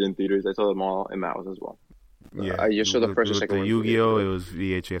movies in theaters. I saw them all in my house as well. Yeah. I just saw the first and With second the one. Yu-Gi-Oh, it was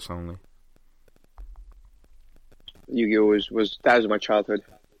VHS only. Yu-Gi-Oh was that was my childhood.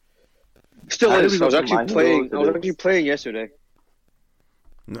 Still I is. really I was love actually My Hero playing. I was today. actually playing yesterday.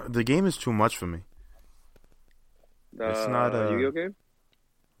 No, the game is too much for me. The It's not a- Yu-Gi-Oh game.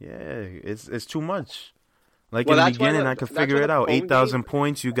 Yeah, it's too much. Like Well, in the that's why beginning, the- I could that's figure why it the out. phone 8,000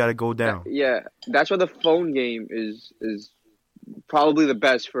 points, you got to go down. Yeah, that's why the phone game is probably the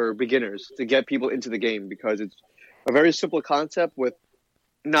best for beginners to get people into the game because it's a very simple concept with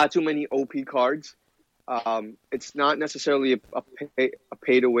not too many OP cards. It's not necessarily a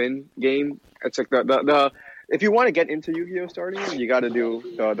pay to win game. It's like the if you want to get into Yu-Gi-Oh starting, you got to do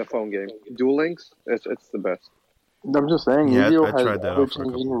the phone game. Duel Links, it's the best. I'm just saying, Yeah, Yu-Gi-Oh I has tried that out for a couple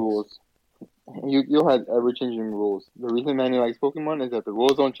ever-changing months. rules. Yu-Gi-Oh has ever-changing rules. The reason Manny likes Pokemon is that the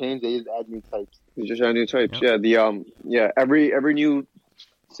rules don't change; they just add new types. You just add new types. Yep. Yeah, every new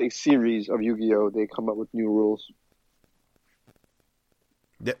series of Yu-Gi-Oh they come up with new rules.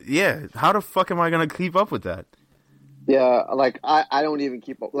 Yeah, how the fuck am I going to keep up with that? Yeah, like I don't even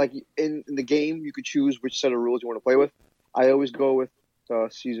keep up. Like in the game, you could choose which set of rules you want to play with. I always go with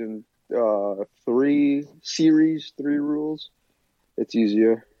season 3 series 3 rules. It's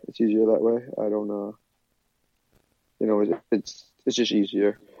easier. It's easier that way. I don't it's just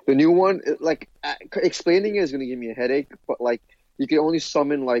easier. The new one, explaining it is going to give me a headache. But like you can only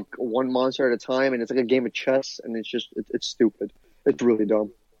summon like one monster at a time, and it's like a game of chess, and it's stupid. It's really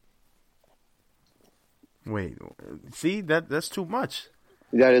dumb. Wait, see, that's too much.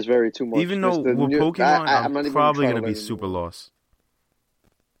 That is very too much. Even though Just the with new- Pokemon, I'm not I'm even probably trying going to be learn super anymore. lost.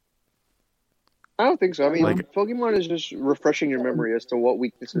 I don't think so. I mean, Like- Pokemon is just refreshing your memory as to what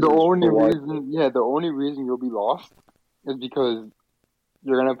weaknesses. The only or what- reason you'll be lost is because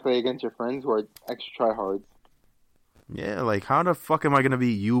you're gonna play against your friends who are extra tryhards. Yeah, like how the fuck am I going to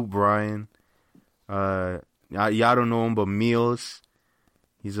be you, Brian? Y'all don't know him, but Meals.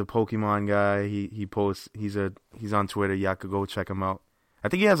 He's a Pokemon guy. He posts. He's on Twitter. Y'all could go check him out. I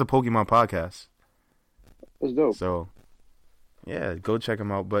think he has a Pokemon podcast. That's dope. So, yeah, go check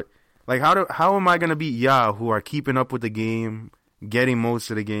him out. But like, how am I gonna beat y'all who are keeping up with the game, getting most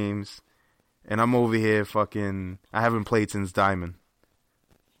of the games, and I'm over here fucking. I haven't played since Diamond,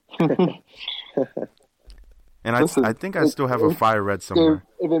 and Listen, I think I still have a Fire Red somewhere.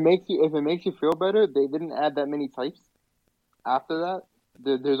 If it makes you feel better, they didn't add that many types. after that,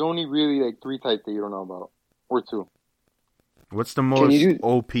 there's only really like 3 types that you don't know about, or 2. What's the most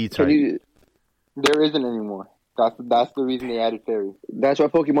OP type? There isn't anymore. That's the reason they added fairy. That's why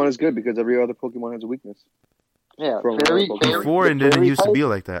Pokemon is good, because every other Pokemon has a weakness. Yeah, fairy. Before it didn't used to be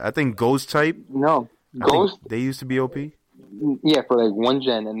like that. I think Ghost type. No, Ghost. They used to be OP. Yeah, for like 1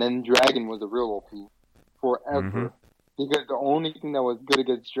 gen, and then Dragon was the real OP forever. Mm-hmm. Because the only thing that was good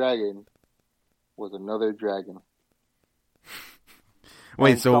against Dragon was another dragon.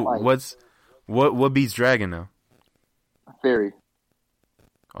 Wait, so what beats Dragon now? Fairy.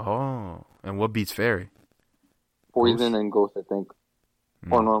 Oh, and what beats Fairy? Poison and Ghost, I think.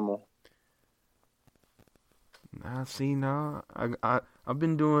 Or normal. I've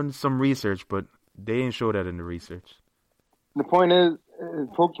been doing some research, but they didn't show that in the research. The point is,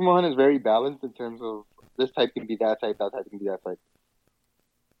 Pokemon is very balanced in terms of this type can be that type can be that type.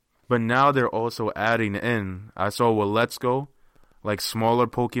 But now they're also adding in, I saw with Let's Go, like smaller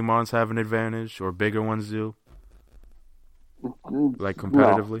Pokemons have an advantage, or bigger ones do. Like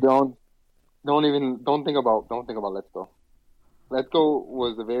competitively. No, don't think about Let's Go. Let's Go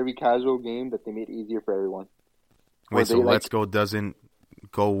was a very casual game that they made easier for everyone. Wait, so Let's Go doesn't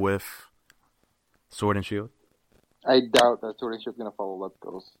go with Sword and Shield? I doubt that Sword and Shield's gonna follow Let's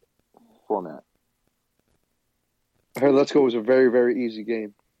Go's format. I heard Let's Go was a very, very easy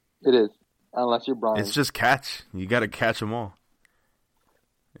game. It is, unless you're Brian. It's just catch. You gotta catch them all.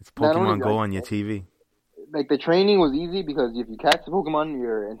 It's Pokemon Go on your TV. Like, the training was easy because if you catch the Pokemon,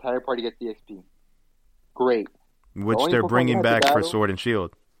 your entire party gets the XP. Great. Which they're bringing back for Sword and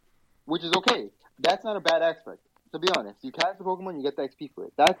Shield. Which is okay. That's not a bad aspect. To be honest, you catch the Pokemon, you get the XP for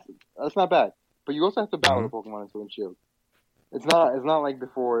it. That's not bad. But you also have to battle the Pokemon in Sword and Shield. It's not like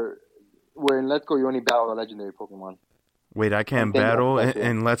before, where in Let's Go you only battle the legendary Pokemon. Wait, I can't battle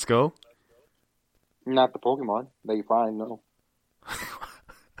in Let's Go? Not the Pokemon that you find, no.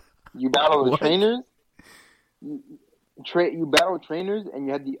 You battle the trainers. You battle trainers, and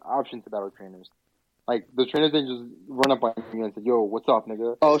you had the option to battle trainers. Like, the trainers didn't just run up on you and say, "Yo, what's up,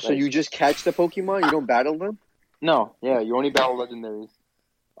 nigga?" Oh, so you just catch the Pokemon? You don't battle them? No, yeah, you only battle legendaries.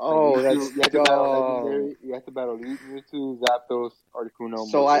 Oh, like, that's you have to battle legendary. You have to battle Mewtwo, Zapdos,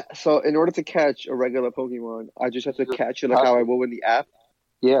 Articuno. So in order to catch a regular Pokemon, I just have to catch it like how I will in the app.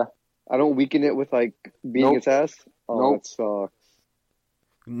 Yeah, I don't weaken it with like beating its ass. Oh, that sucks.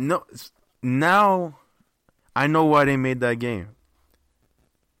 No, now I know why they made that game.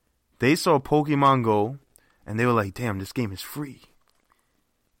 They saw Pokemon Go, and they were like, "Damn, this game is free."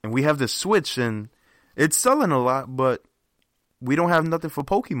 And we have the Switch, and it's selling a lot, but we don't have nothing for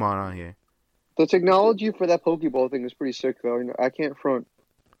Pokemon on here. The technology for that Pokeball thing is pretty sick, though. You know, I can't front.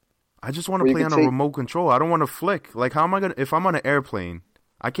 I just want to play on a remote control. I don't want to flick. Like, how am I gonna? If I'm on an airplane,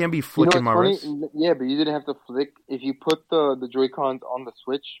 I can't be flicking my wrist. Yeah, but you didn't have to flick. If you put the Joy-Cons on the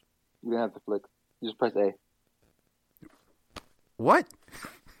Switch, you didn't have to flick. You just press A. What?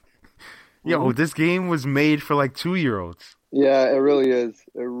 Yo, this game was made for like 2-year-olds. Yeah, it really is.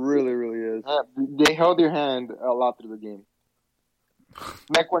 It really, really is. They held your hand a lot through the game.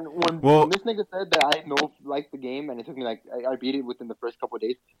 Like when this nigga said that I liked the game, and it took me like I beat it within the first couple of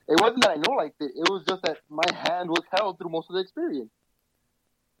days. It wasn't that I liked it. It was just that my hand was held through most of the experience.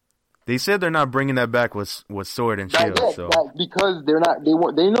 They said they're not bringing that back with Sword and Shield. Because they're not.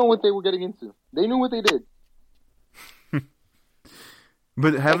 They know what they were getting into. They knew what they did.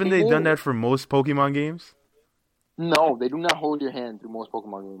 But haven't they done that for most Pokemon games? No, they do not hold your hand through most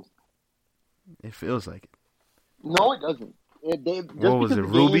Pokemon games. It feels like it. No, it doesn't. What was it,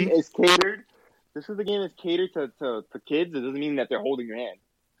 Ruby? Just because the game is catered to kids, it doesn't mean that they're holding your hand.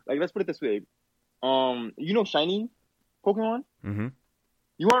 Like, let's put it this way. You know shiny Pokemon? Mm-hmm.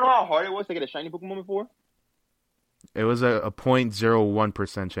 You want to know how hard it was to get a shiny Pokemon before? It was a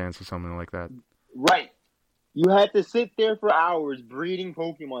 0.01% chance or something like that. Right. You had to sit there for hours breeding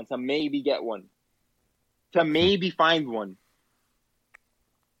Pokemon to maybe get one. To maybe find one.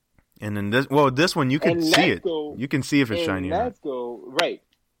 And then this one you can see it. You can see if it's shiny or not. Let's Go, right.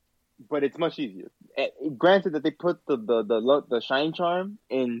 But it's much easier. Granted that they put the Shine Charm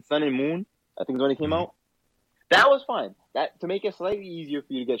in Sun and Moon, I think is when it came out. That was fine. That to make it slightly easier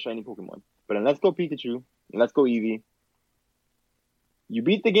for you to get shiny Pokemon. But in Let's Go Pikachu, and Let's Go Eevee, you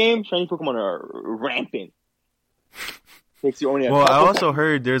beat the game, shiny Pokemon are rampant. Takes you only I also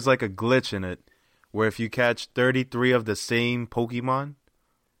heard there's like a glitch in it where if you catch 33 of the same Pokemon,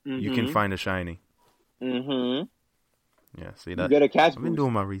 you can find a shiny. Mm-hmm. Yeah, see that? You gotta catch I've been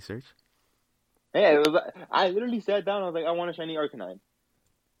doing my research. Yeah, I literally sat down. I was like, I want a shiny Arcanine.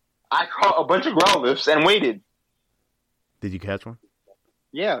 I caught a bunch of Growlithes and waited. Did you catch one?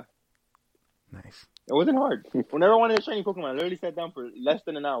 Yeah. Nice. It wasn't hard. Whenever I wanted a shiny Pokemon, I literally sat down for less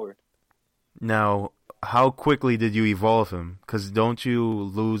than an hour. Now, how quickly did you evolve him? Because don't you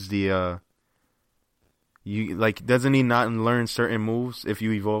lose the you like? Doesn't he not learn certain moves if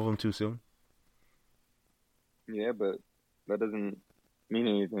you evolve him too soon? Yeah, but that doesn't mean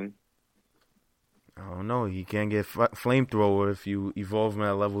anything. Oh no, he can't get flamethrower if you evolve him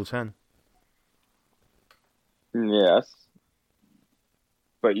at level 10. Yes.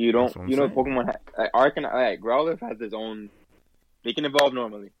 But you don't, That's what I'm you know, saying. Pokemon, Growlithe has its own, they can evolve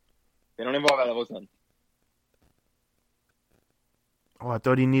normally. They don't evolve at level 10. Oh, I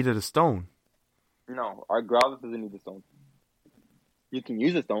thought he needed a stone. No, our Growlithe doesn't need the stone. You can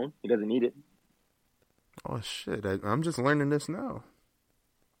use the stone, he doesn't need it. Oh shit, I'm just learning this now.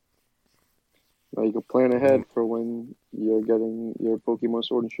 Now you can plan ahead for when you're getting your Pokemon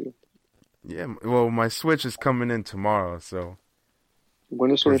Sword and Shield. Yeah, well, my Switch is coming in tomorrow, so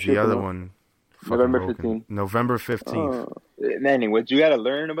When is Sword and the Shield? other come out? one, November fucking broken. 15th. November 15th. Manny, what you gotta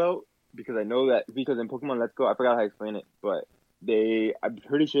learn about, because I know that, because in Pokemon Let's Go, I forgot how to explain it, but I'm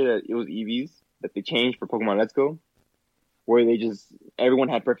pretty sure that it was EVs that they changed for Pokemon Let's Go, where everyone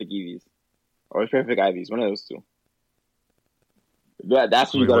had perfect EVs. Or perfect IVs, one of those two.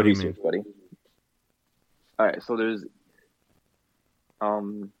 That's what you Wait, gotta what do you research, buddy. Alright, so there's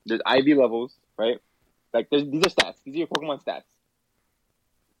IV levels, right? Like these are stats. These are your Pokemon stats.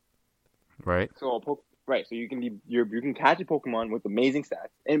 Right? So so you can catch a Pokemon with amazing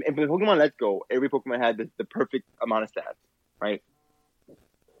stats. And for the Pokemon Let's Go, every Pokemon had the perfect amount of stats, right?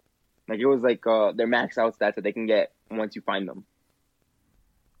 Like it was like their max out stats that they can get once you find them.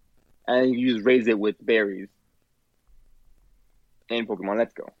 And you just raise it with berries in Pokemon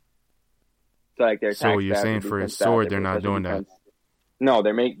Let's Go. So like their attack So you're stats, saying their for defense his sword, stats, they're their not special doing that. defense. No,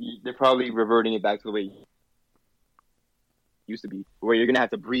 they're probably reverting it back to the way it used to be, where you're gonna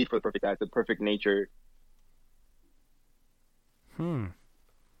have to breed for the perfect stats, the perfect nature. You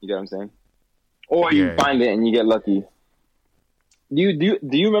get what I'm saying? Or you find it and you get lucky. Do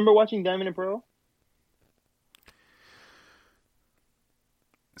you remember watching Diamond and Pearl?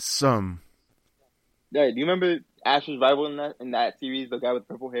 Some. Yeah. Do you remember Ash's rival in that series? The guy with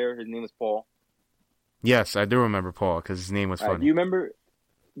purple hair. His name was Paul. Yes, I do remember Paul because his name was funny. Do you remember?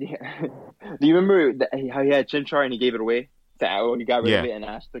 Yeah. Do you remember how he had Chimchar and he gave it away? He got rid of it and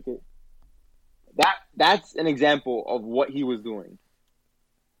Ash took it. That's an example of what he was doing.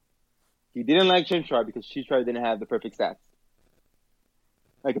 He didn't like Chimchar because Chimchar didn't have the perfect stats,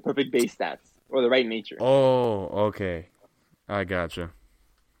 like the perfect base stats or the right nature. Oh, okay, I gotcha.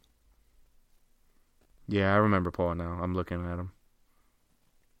 Yeah, I remember Paul now. I'm looking at him.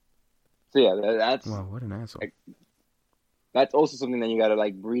 So yeah, that's wow, what an asshole. That's also something that you gotta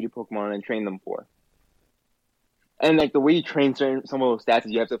like breed your Pokemon and train them for. And like the way you train some of those stats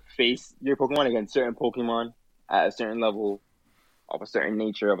is you have to face your Pokemon against certain Pokemon at a certain level of a certain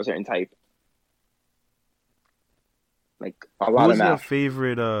nature of a certain type. Like a lot Who of was your math.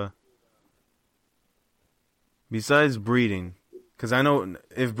 favorite? Besides breeding, because I know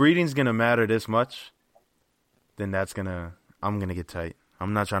if breeding's gonna matter this much, then I'm gonna get tight.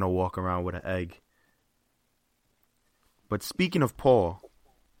 I'm not trying to walk around with an egg. But speaking of Paul,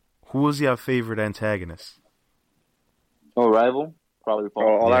 who was your favorite antagonist? Oh, rival? Probably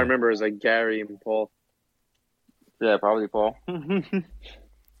Paul. All I remember is like Gary and Paul. Yeah, probably Paul. Who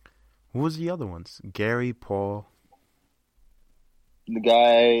was the other ones? Gary, Paul. The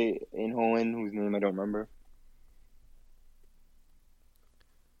guy in Hoenn whose name I don't remember.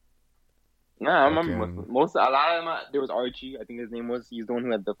 Nah, I remember a lot of them. There was Archie, I think his name was. He's the one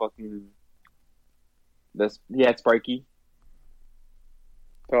who had the fucking. He had Sparky.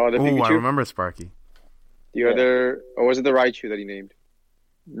 Oh, the Pikachu? I remember Sparky. The other, or was it the Raichu that he named?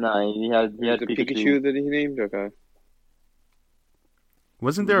 Nah, he had the Pikachu that he named. Okay.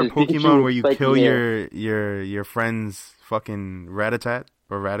 Wasn't there a Pokemon where you kill your friend's fucking Rattata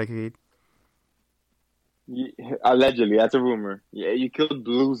or Raticate? Allegedly, that's a rumor. Yeah, you killed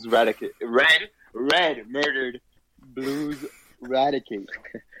Blue's Raticate. Red murdered Blue's Raticate.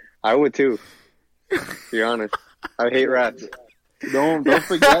 I would too. To be honest, I hate rats. Don't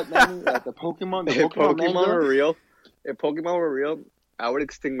forget, man, that the Pokemon were real. If Pokemon were real, I would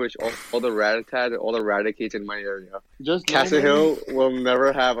extinguish all the Rattatas and all the Raticates in my area. Castle Hill will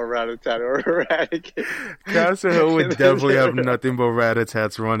never have a Rattata or a Raticate. Castle Hill would definitely have nothing but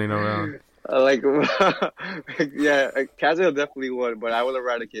Rattatas running around. Castle Hill definitely would, but I would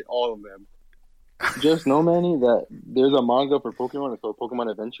eradicate all of them. Just know, Manny, that there's a manga for Pokemon. It's called Pokemon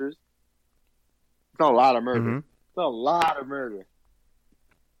Adventures. It's not a lot of murder. Mm-hmm. It's a lot of murder.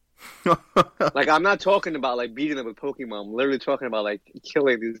 Like, I'm not talking about like beating them with Pokemon. I'm literally talking about like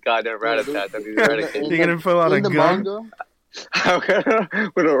killing these goddamn Rattatas and these Raticate. You're gonna pull out a in the gun? manga,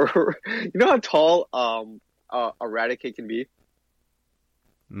 You know how tall a Raticate can be?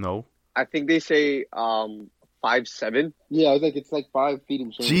 No. I think they say 5'7". yeah, I was like, it's like 5 feet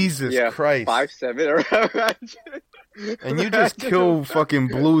and change. Jesus Yeah, Christ. 5'7". And you just kill fucking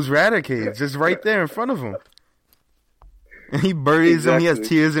Blue's Raticate just right there in front of him. And he buries him, he has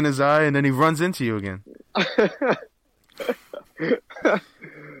Exactly. tears in his eye, and then he runs into you again.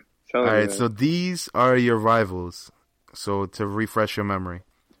 Alright, so these are your rivals. So to refresh your memory.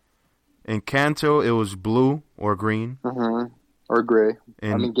 In Kanto, it was blue or green. Or gray.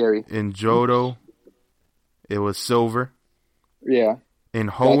 In, Gary. in Johto, it was silver. Yeah. In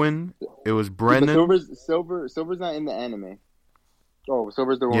Hoenn, it was Brennan. Silver's not in the anime. Oh,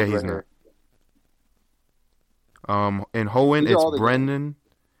 Silver's the one Yeah, with he's red not. hair. In Hoenn, These are all it's the Brennan,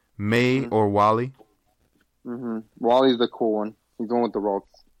 May, or Wally. Wally's the cool one. He's the one with the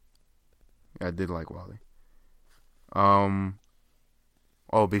ropes. I did like Wally.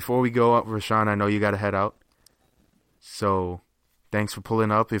 Before we go up, Rashawn, I know you got to head out. So, thanks for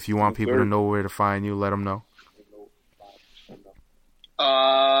pulling up. If you want people to know where to find you, let them know.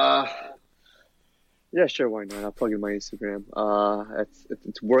 Yeah, sure, why not? I'll plug in my Instagram.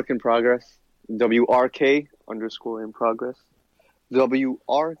 It's work in progress. WRK_in progress.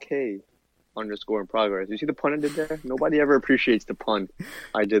 WRK_in progress. You see the pun I did there? Nobody ever appreciates the pun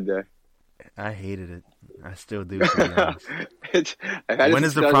I did there. I hated it. I still do, to be honest. When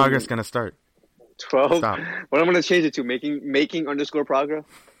is the 2012. progress going to start? Stop. What I'm going to change it to? Making_progress?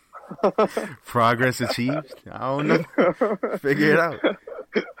 Progress achieved? I don't know. Figure it out.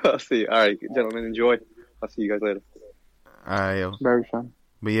 I'll see. All right, gentlemen, enjoy. I'll see you guys later. All right, yo. Very fun.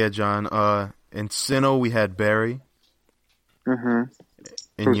 But yeah, John, in Sinnoh, we had Barry. In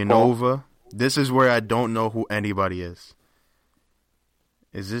Who's Unova, this is where I don't know who anybody is.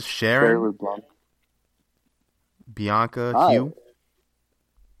 Is this Barry Sharon? was blonde. Bianca? Hi. Hugh?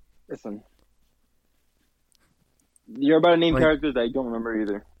 Listen. You're about to name Like- characters that I don't remember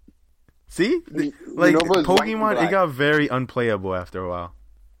either. See? You- Like, Unova is white and Pokemon, it black. got very unplayable after a while.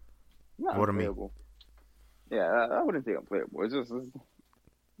 Not What do you mean? unplayable. Yeah, I wouldn't say unplayable. It's just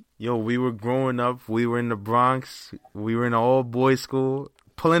Yo, we were growing up. We were in the Bronx. We were in an all-boys school.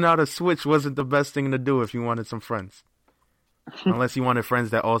 Pulling out a Switch wasn't the best thing to do if you wanted some friends. Unless you wanted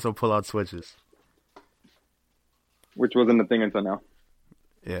friends that also pull out Switches. which wasn't a thing until now.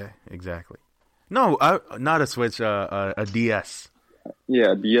 Yeah, exactly. No, not a Switch, a DS.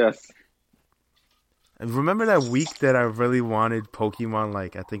 Yeah, DS. Remember that week that I really wanted Pokemon,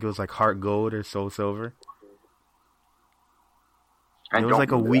 like, I think it was like Heart Gold or Soul Silver? It was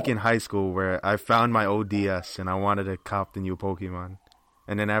like a week in high school where I found my ODS and I wanted to cop the new Pokemon.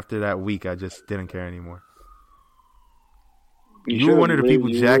 And then after that week, I just didn't care anymore. You were one of the people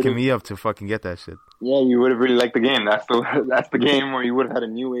jacking me up to fucking get that shit. Yeah, you would have really liked the game. That's the game where you would have had a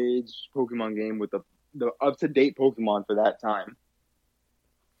new age Pokemon game with the up to date Pokemon for that time,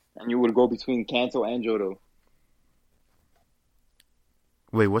 and you would go between Kanto and Johto.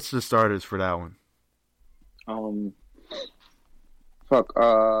 Wait, what's the starters for that one?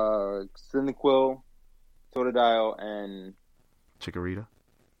 Cyndaquil, Totodile, and Chikorita?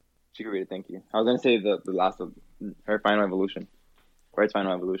 Chikorita. Thank you. I was gonna say the last of her final evolution, or its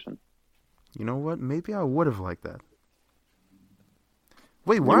final evolution. You know what? Maybe I would have liked that.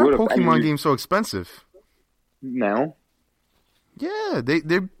 Wait, why You are would've- I mean, Pokemon you- games so expensive? Now, Yeah, they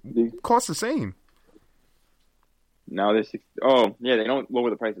cost the same. now they're 60. Oh yeah, they don't lower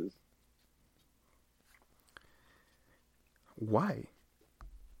the prices. Why?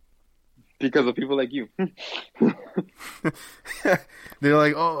 Because of people like you. They're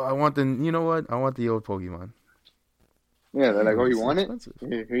like, oh, I want you know what? I want the old Pokemon. Yeah, they're like, oh, you It's want expensive.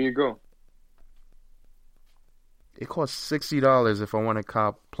 it? Here you go. It costs $60 if I want to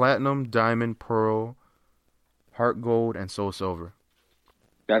cop Platinum, Diamond, Pearl, Heart Gold, and Soul Silver.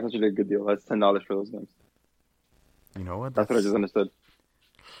 That's actually a good deal. That's $10 for those games. You know what? That's what I just understood.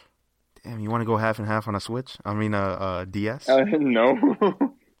 Damn, you want to go half and half on a Switch? I mean, a DS?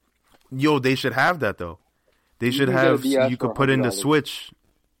 No. Yo, they should have that, though. They You should can get a have, DS you for could put in the $100. Switch,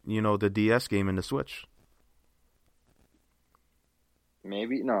 the DS game in the Switch.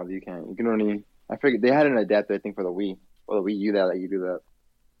 Maybe no, you can't. You can only. I forget they had an adapter, I think, for the Wii or the Wii U that let you do that.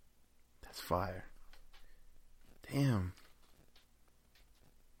 That's fire. Damn.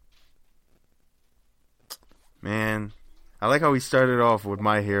 Man, I like how we started off with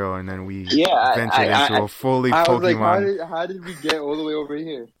My Hero and then we Yeah, ventured into a fully I was like, Pokemon. how did we get all the way over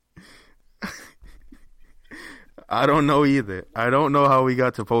here? I don't know either. I don't know how we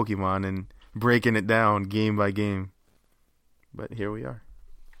got to Pokemon and breaking it down game by game. But here we are.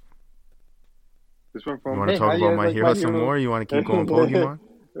 This one You from. want to Hey, talk how you about guys My like Hero some more? You want to keep going Pokemon?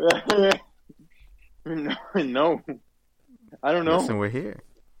 No, I don't know. Listen, we're here.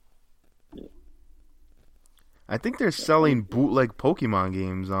 I think they're selling bootleg Pokemon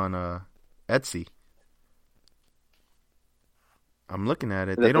games on Etsy. I'm looking at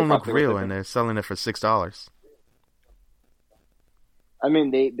it. They don't look real, and they're selling it for $6. I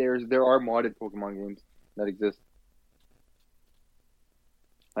mean, there are modded Pokemon games that exist,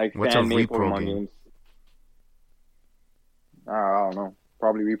 like What's a fan-made repro Pokemon game? games. I don't know.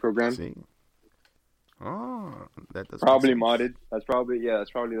 Probably reprogrammed. See? Oh, that does Probably make sense. modded. That's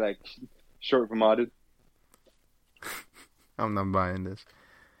probably like short for modded. I'm not buying this.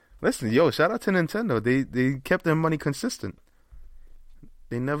 Listen, yo, shout out to Nintendo. They kept their money consistent.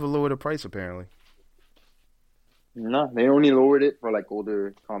 They never lowered the price, apparently. No, they only lowered it for like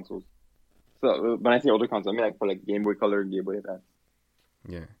older consoles. So when I say older consoles, I mean like for like Game Boy Color and Game Boy Advance.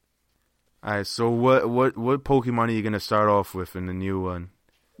 Yeah. All right. So what Pokemon are you gonna start off with in the new one?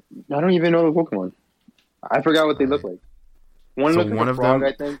 I don't even know the Pokemon. I forgot what they look like. One So looks like one a of frog, them-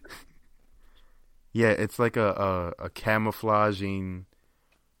 I think. Yeah, it's like a camouflaging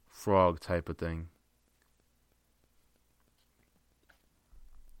frog type of thing.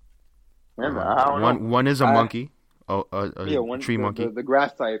 Remember, I don't know. One is a monkey, a tree the, monkey, The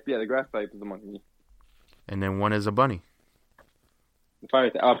grass type. Yeah, the grass type is the monkey. and then one is a bunny. The fire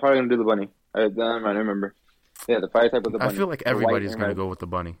type. I'm probably gonna do the bunny. I remember. Yeah, the fire type was the bunny. I feel like The white everybody's and gonna red. go with the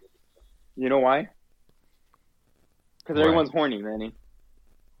bunny. You know why? Because Why? everyone's horny, Manny.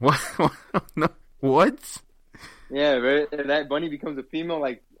 What? No. What? Yeah, right? That bunny becomes a female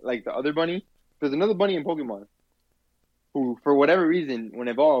like the other bunny. There's another bunny in Pokemon who, for whatever reason, when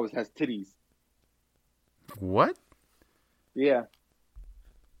it evolves, has titties. What? Yeah,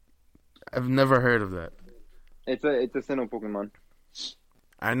 I've never heard of that. it's a Sinnoh Pokemon.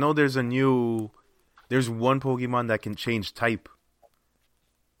 I know there's one Pokemon that can change type.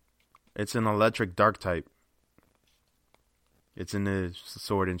 It's an electric dark type. It's in the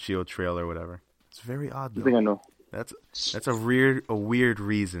Sword and Shield trail or whatever. It's very odd I think though. I know. That's a weird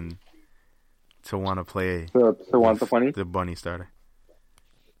reason to want to play So want the funny? the bunny starter.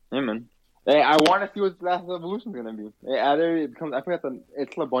 Yeah, man. Hey, I want to see what the last evolution's gonna be. Either it becomes, I forgot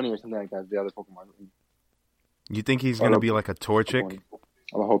it's La Bunny or something like that. The other Pokemon. You think he's gonna be like a Torchic? I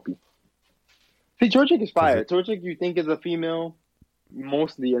hope he. See, Torchic is fire. it- Torchic, you think is a female,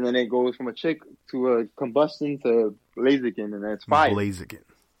 mostly, and then it goes from a chick to a combustion to Blaziken, and then it's fire. Blaziken.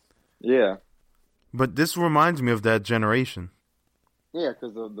 Yeah, But this reminds me of that generation. yeah,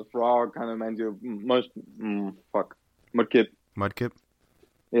 because the frog kind of reminds you of Mudkip. Mudkip.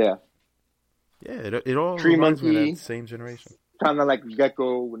 Yeah, Yeah, it all Tree reminds me of monkey. that same generation. kind of like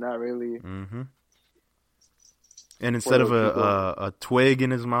Gecko, but not really. Mm-hmm. And instead of a twig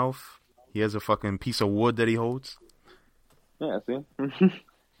in his mouth, he has a fucking piece of wood that he holds. Yeah, see.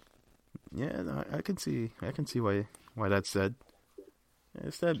 Yeah, no, I can see why that's said.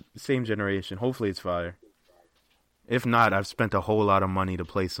 It's that same generation. Hopefully it's fire. If not, I've spent a whole lot of money to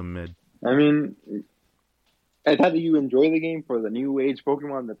play some mid. I mean, it's either you enjoy the game for the new age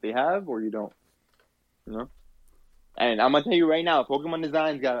Pokemon that they have, or you don't. You know? And I'm going to tell you right now, Pokemon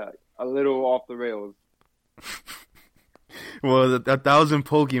Design's got a little off the rails. Well, 1,000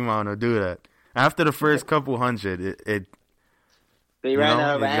 Pokemon will do that. After the first couple hundred, it They You ran know,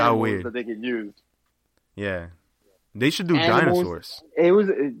 out of it got animals weird. that they could use. yeah. They should do Animals-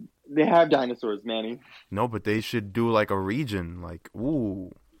 dinosaurs. They have dinosaurs, Manny. No, but they should do like a region, like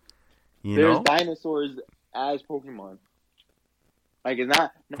ooh, There's know. dinosaurs as Pokemon. Like, it's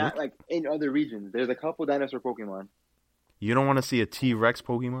not like in other regions. There's a couple dinosaur Pokemon. You don't want to see a T-Rex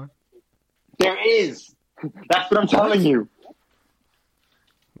Pokemon? There is! That's what I'm telling you.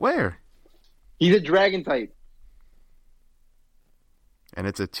 Where? He's a dragon type. And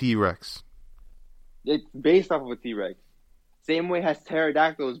it's a T-Rex. It's based off of a T-Rex. Same way as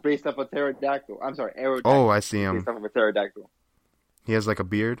Pterodactyl is based off of Pterodactyl. I'm sorry, Aerodactyl. Oh, I see him. Based off of a Pterodactyl. He has like a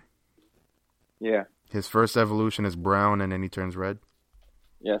beard. Yeah. His first evolution is brown, and then he turns red.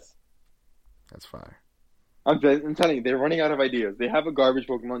 Yes. That's fire. I'm telling you, they're running out of ideas. They have a garbage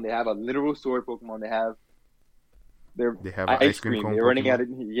Pokemon. They have a literal sword Pokemon. They have an ice cream cone They're running Pokemon. out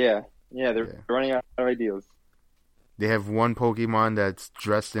of they're running out of ideas. They have one Pokemon that's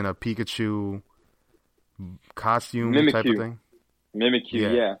dressed in a Pikachu costume type of Mimikyu. thing. Mimikyu,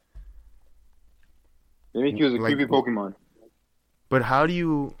 Yeah. yeah. Mimikyu is a Like- creepy Pokemon. But how do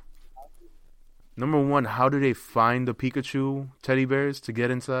you... Number one, how do they find the Pikachu teddy bears to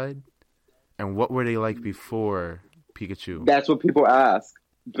get inside? And what were they like before Pikachu? That's what people ask.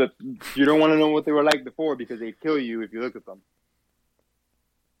 But you don't want to know what they were like before because they kill you if you look at them.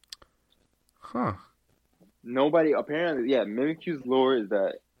 Huh. Nobody, apparently, yeah, Mimikyu's lore is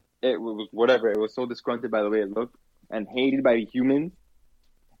that it was whatever. It was so disgruntled by the way it looked and hated by the humans.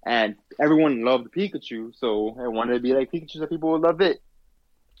 And everyone loved Pikachu, so I wanted to be like Pikachu so people would love it.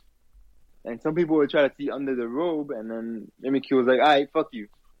 And some people would try to see under the robe, and then Mimikyu was like, alright, fuck you.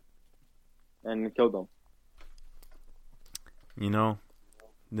 And killed them. You know,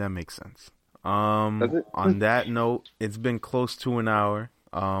 that makes sense. Does it? On that note, it's been close to an hour.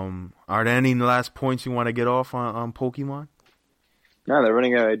 Are there any last points you want to get off on Pokemon? No, they're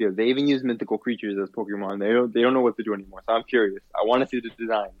running out of ideas. They even use mythical creatures as Pokemon. They don't know what to do anymore. So I'm curious. I want to see the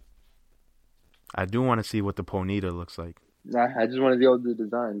designs. I do want to see what the Ponyta looks like. I just want to see all the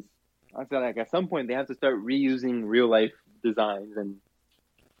designs. I feel like at some point they have to start reusing real life designs and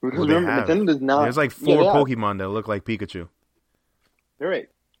because Well, remember Nintendo does not. There's like 4 Yeah, Pokemon that look like Pikachu. You're right.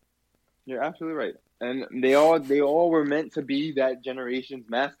 You're absolutely right. And they all were meant to be that generation's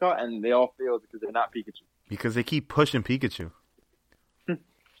mascot, and they all failed because they're not Pikachu. Because they keep pushing Pikachu.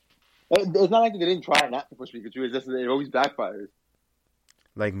 It's not like they didn't try not to push Pikachu. It's just that it always backfires.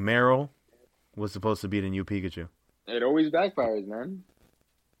 Like Meryl was supposed to be the new Pikachu. It always backfires, man.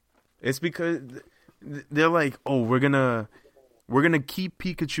 It's because they're like, oh, we're gonna keep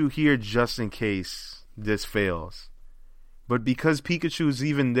Pikachu here just in case this fails. But because Pikachu's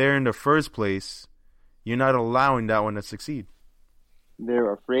even there in the first place, you're not allowing that one to succeed.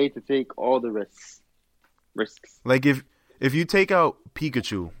 They're afraid to take all the risks. Like if you take out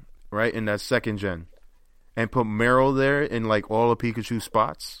Pikachu, right, in that second gen, and put Meryl there in like all of Pikachu's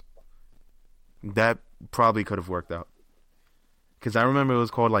spots, that probably could have worked out. Because I remember it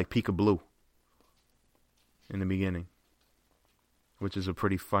was called like Pika Blue in the beginning, which is a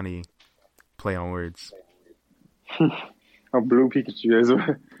pretty funny play on words. A blue Pikachu as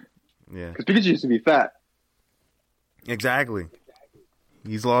well. Yeah, Because Pikachu used to be fat. exactly.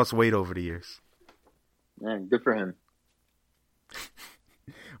 He's lost weight over the years. Man, good for him.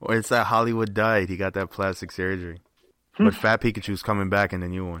 Or it's that Hollywood died. He got that plastic surgery. But Fat Pikachu's coming back in the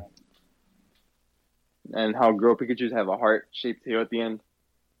new one. And how girl Pikachus have a heart-shaped tail at the end.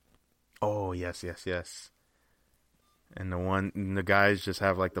 Oh, yes. And the guys just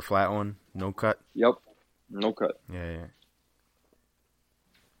have like the flat one, no cut. Yep. No cut. Yeah.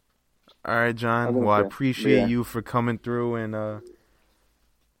 All right, John. I think Well, I so. appreciate Yeah. you for coming through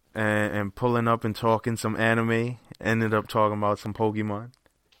and pulling up and talking some anime. Ended up talking about some Pokemon.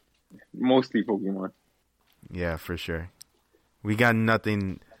 Mostly Pokemon. Yeah, for sure. We got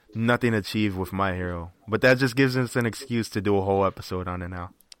nothing achieved with My Hero, but that just gives us an excuse to do a whole episode on it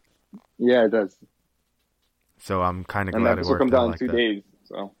now. Yeah, it does. So I'm kind of And the glad it episode worked comes out out in like 2 that. days,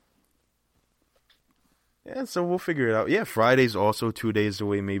 so. Yeah, so we'll figure it out. Yeah, Friday's also 2 days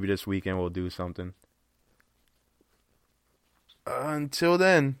away. Maybe this weekend we'll do something. Until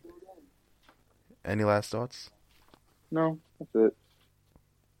then, any last thoughts? No, that's it.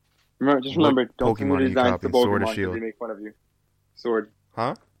 Remember, What don't Pokemon send are the you designs to copying? Sword or Pokemon Shield? because they make fun of you. Sword.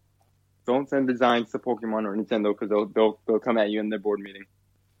 Huh? Don't send designs to Pokemon or Nintendo because they'll come at you in their board meeting.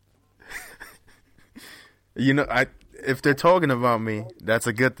 You know, if they're talking about me, that's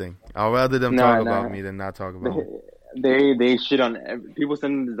a good thing. I'd rather them No, talk no. about me than not talk about me. They shit on people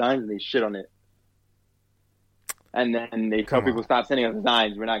sending designs and they shit on it, and then they tell Come people on. stop sending us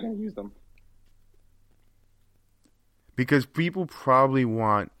designs. We're not going to use them. Because people probably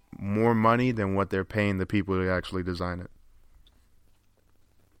want more money than what they're paying the people to actually design it.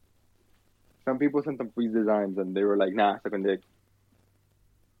 Some people sent them free designs and they were like, "Nah, suck on dick."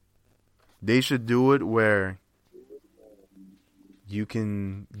 They should do it where you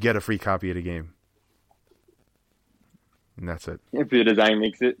can get a free copy of the game. And that's it. If your design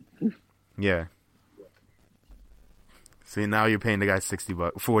makes it. Yeah. See, now you're paying the guy $60,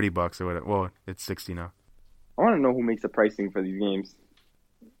 $40 or whatever. Well, it's 60 now. I want to know who makes the pricing for these games.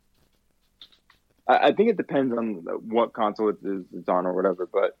 I think it depends on what console it's on or whatever,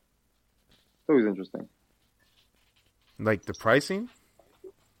 but it's always interesting. Like the pricing?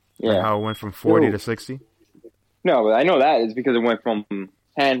 Like Yeah. how it went from 40 Yo. to 60? No, but I know that is because it went from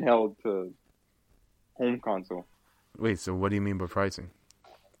handheld to home console. Wait, so what do you mean by pricing?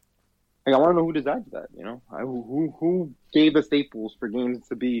 Like, I want to know who designed that, you know? Who gave the staples for games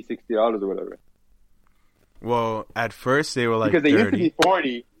to be $60 or whatever? Well, at first they were like Because they 30. used to be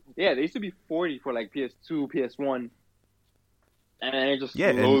 40. Yeah, they used to be 40 for like PS2, PS1. And then it just Yeah,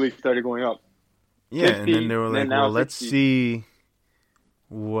 and- slowly started going up. Yeah, and 50, then they were then like, now well, let's 60. see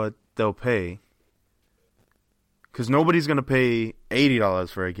what they'll pay. Because nobody's going to pay $80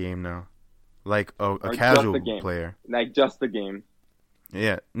 for a game now. like a Or casual just a game. player. Like just the game.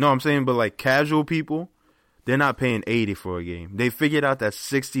 Yeah, no, I'm saying, but like casual people, they're not paying 80 for a game. They figured out that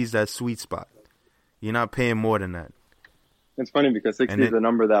 60 is that sweet spot. You're not paying more than that. It's funny because 60 And is a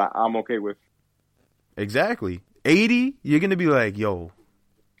number that I'm okay with. Exactly. 80, you're gonna be like, yo,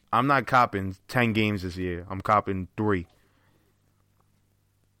 I'm not copping 10 games this year. I'm copping 3.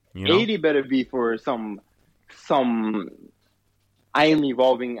 You know? 80 better be for some. I am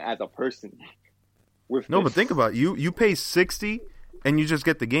evolving as a person. With No, this. but think about it. You pay 60 and you just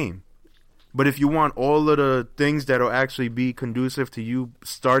get the game. But if you want all of the things that'll actually be conducive to you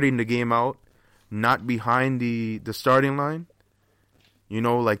starting the game out, not behind the starting line,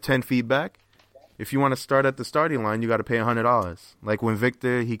 like 10 feet back, if you want to start at the starting line, you got to pay $100. Like when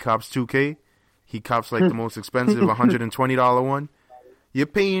Victor, he cops 2K, he cops like the most expensive $120 one. You're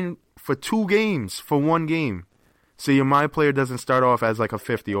paying for 2 games for 1 game. So your My Player doesn't start off as like a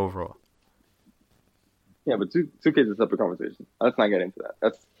 50 overall. Yeah, but two kids is a separate conversation. Let's not get into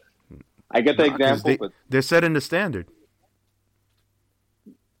that. I get the Nah, 'cause example, but they're setting the standard.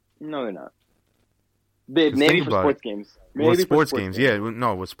 no, they're not. Maybe think for about sports it. games. With Maybe for sports games, yeah.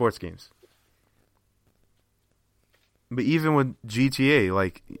 No, with sports games. But even with GTA,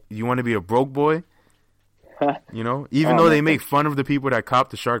 like, you want to be a broke boy? Even though they make fun of the people that cop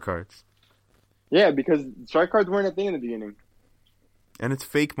the shark cards. Yeah, because shark cards weren't a thing in the beginning. And it's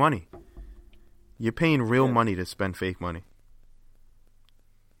fake money. You're paying real money to spend fake money.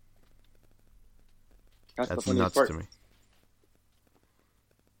 That's That's the funniest nuts part. to me.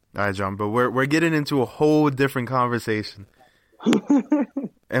 All right, John, but we're getting into a whole different conversation.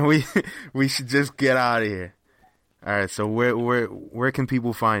 And we should just get out of here. All right, so where can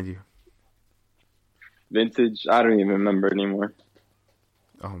people find you? Vintage, I don't even remember anymore.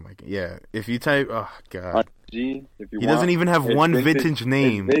 Oh my god, yeah. If you type, oh On god, G, if you he want, doesn't even have it's one vintage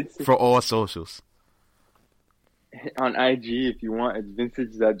name it's for all socials. on IG, if you want, it's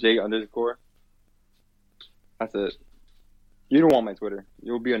vintage.j_. That's it. You don't want my Twitter.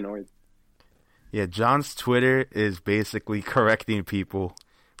 You'll be annoyed. Yeah, John's Twitter is basically correcting people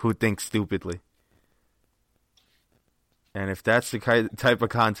who think stupidly. And if that's the type of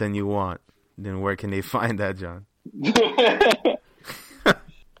content you want, then where can they find that, John?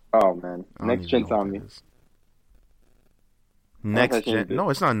 Oh man, I don't next even gen know what Tommy. that is. Next I changed gen? it. No,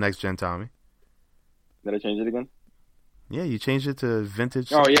 it's not next gen Tommy. Did I change it again? Yeah, you changed it to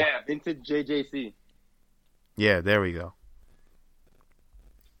vintage. Oh yeah, vintage JJC. Yeah, there we go.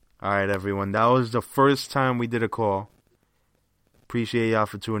 All right, everyone. That was the first time we did a call. Appreciate y'all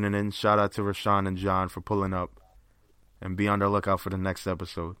for tuning in. Shout out to Rashawn and John for pulling up. And be on the lookout for the next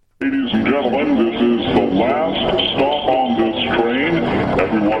episode. Ladies and gentlemen, this is the last stop on this train.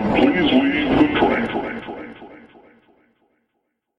 Everyone, please leave the train.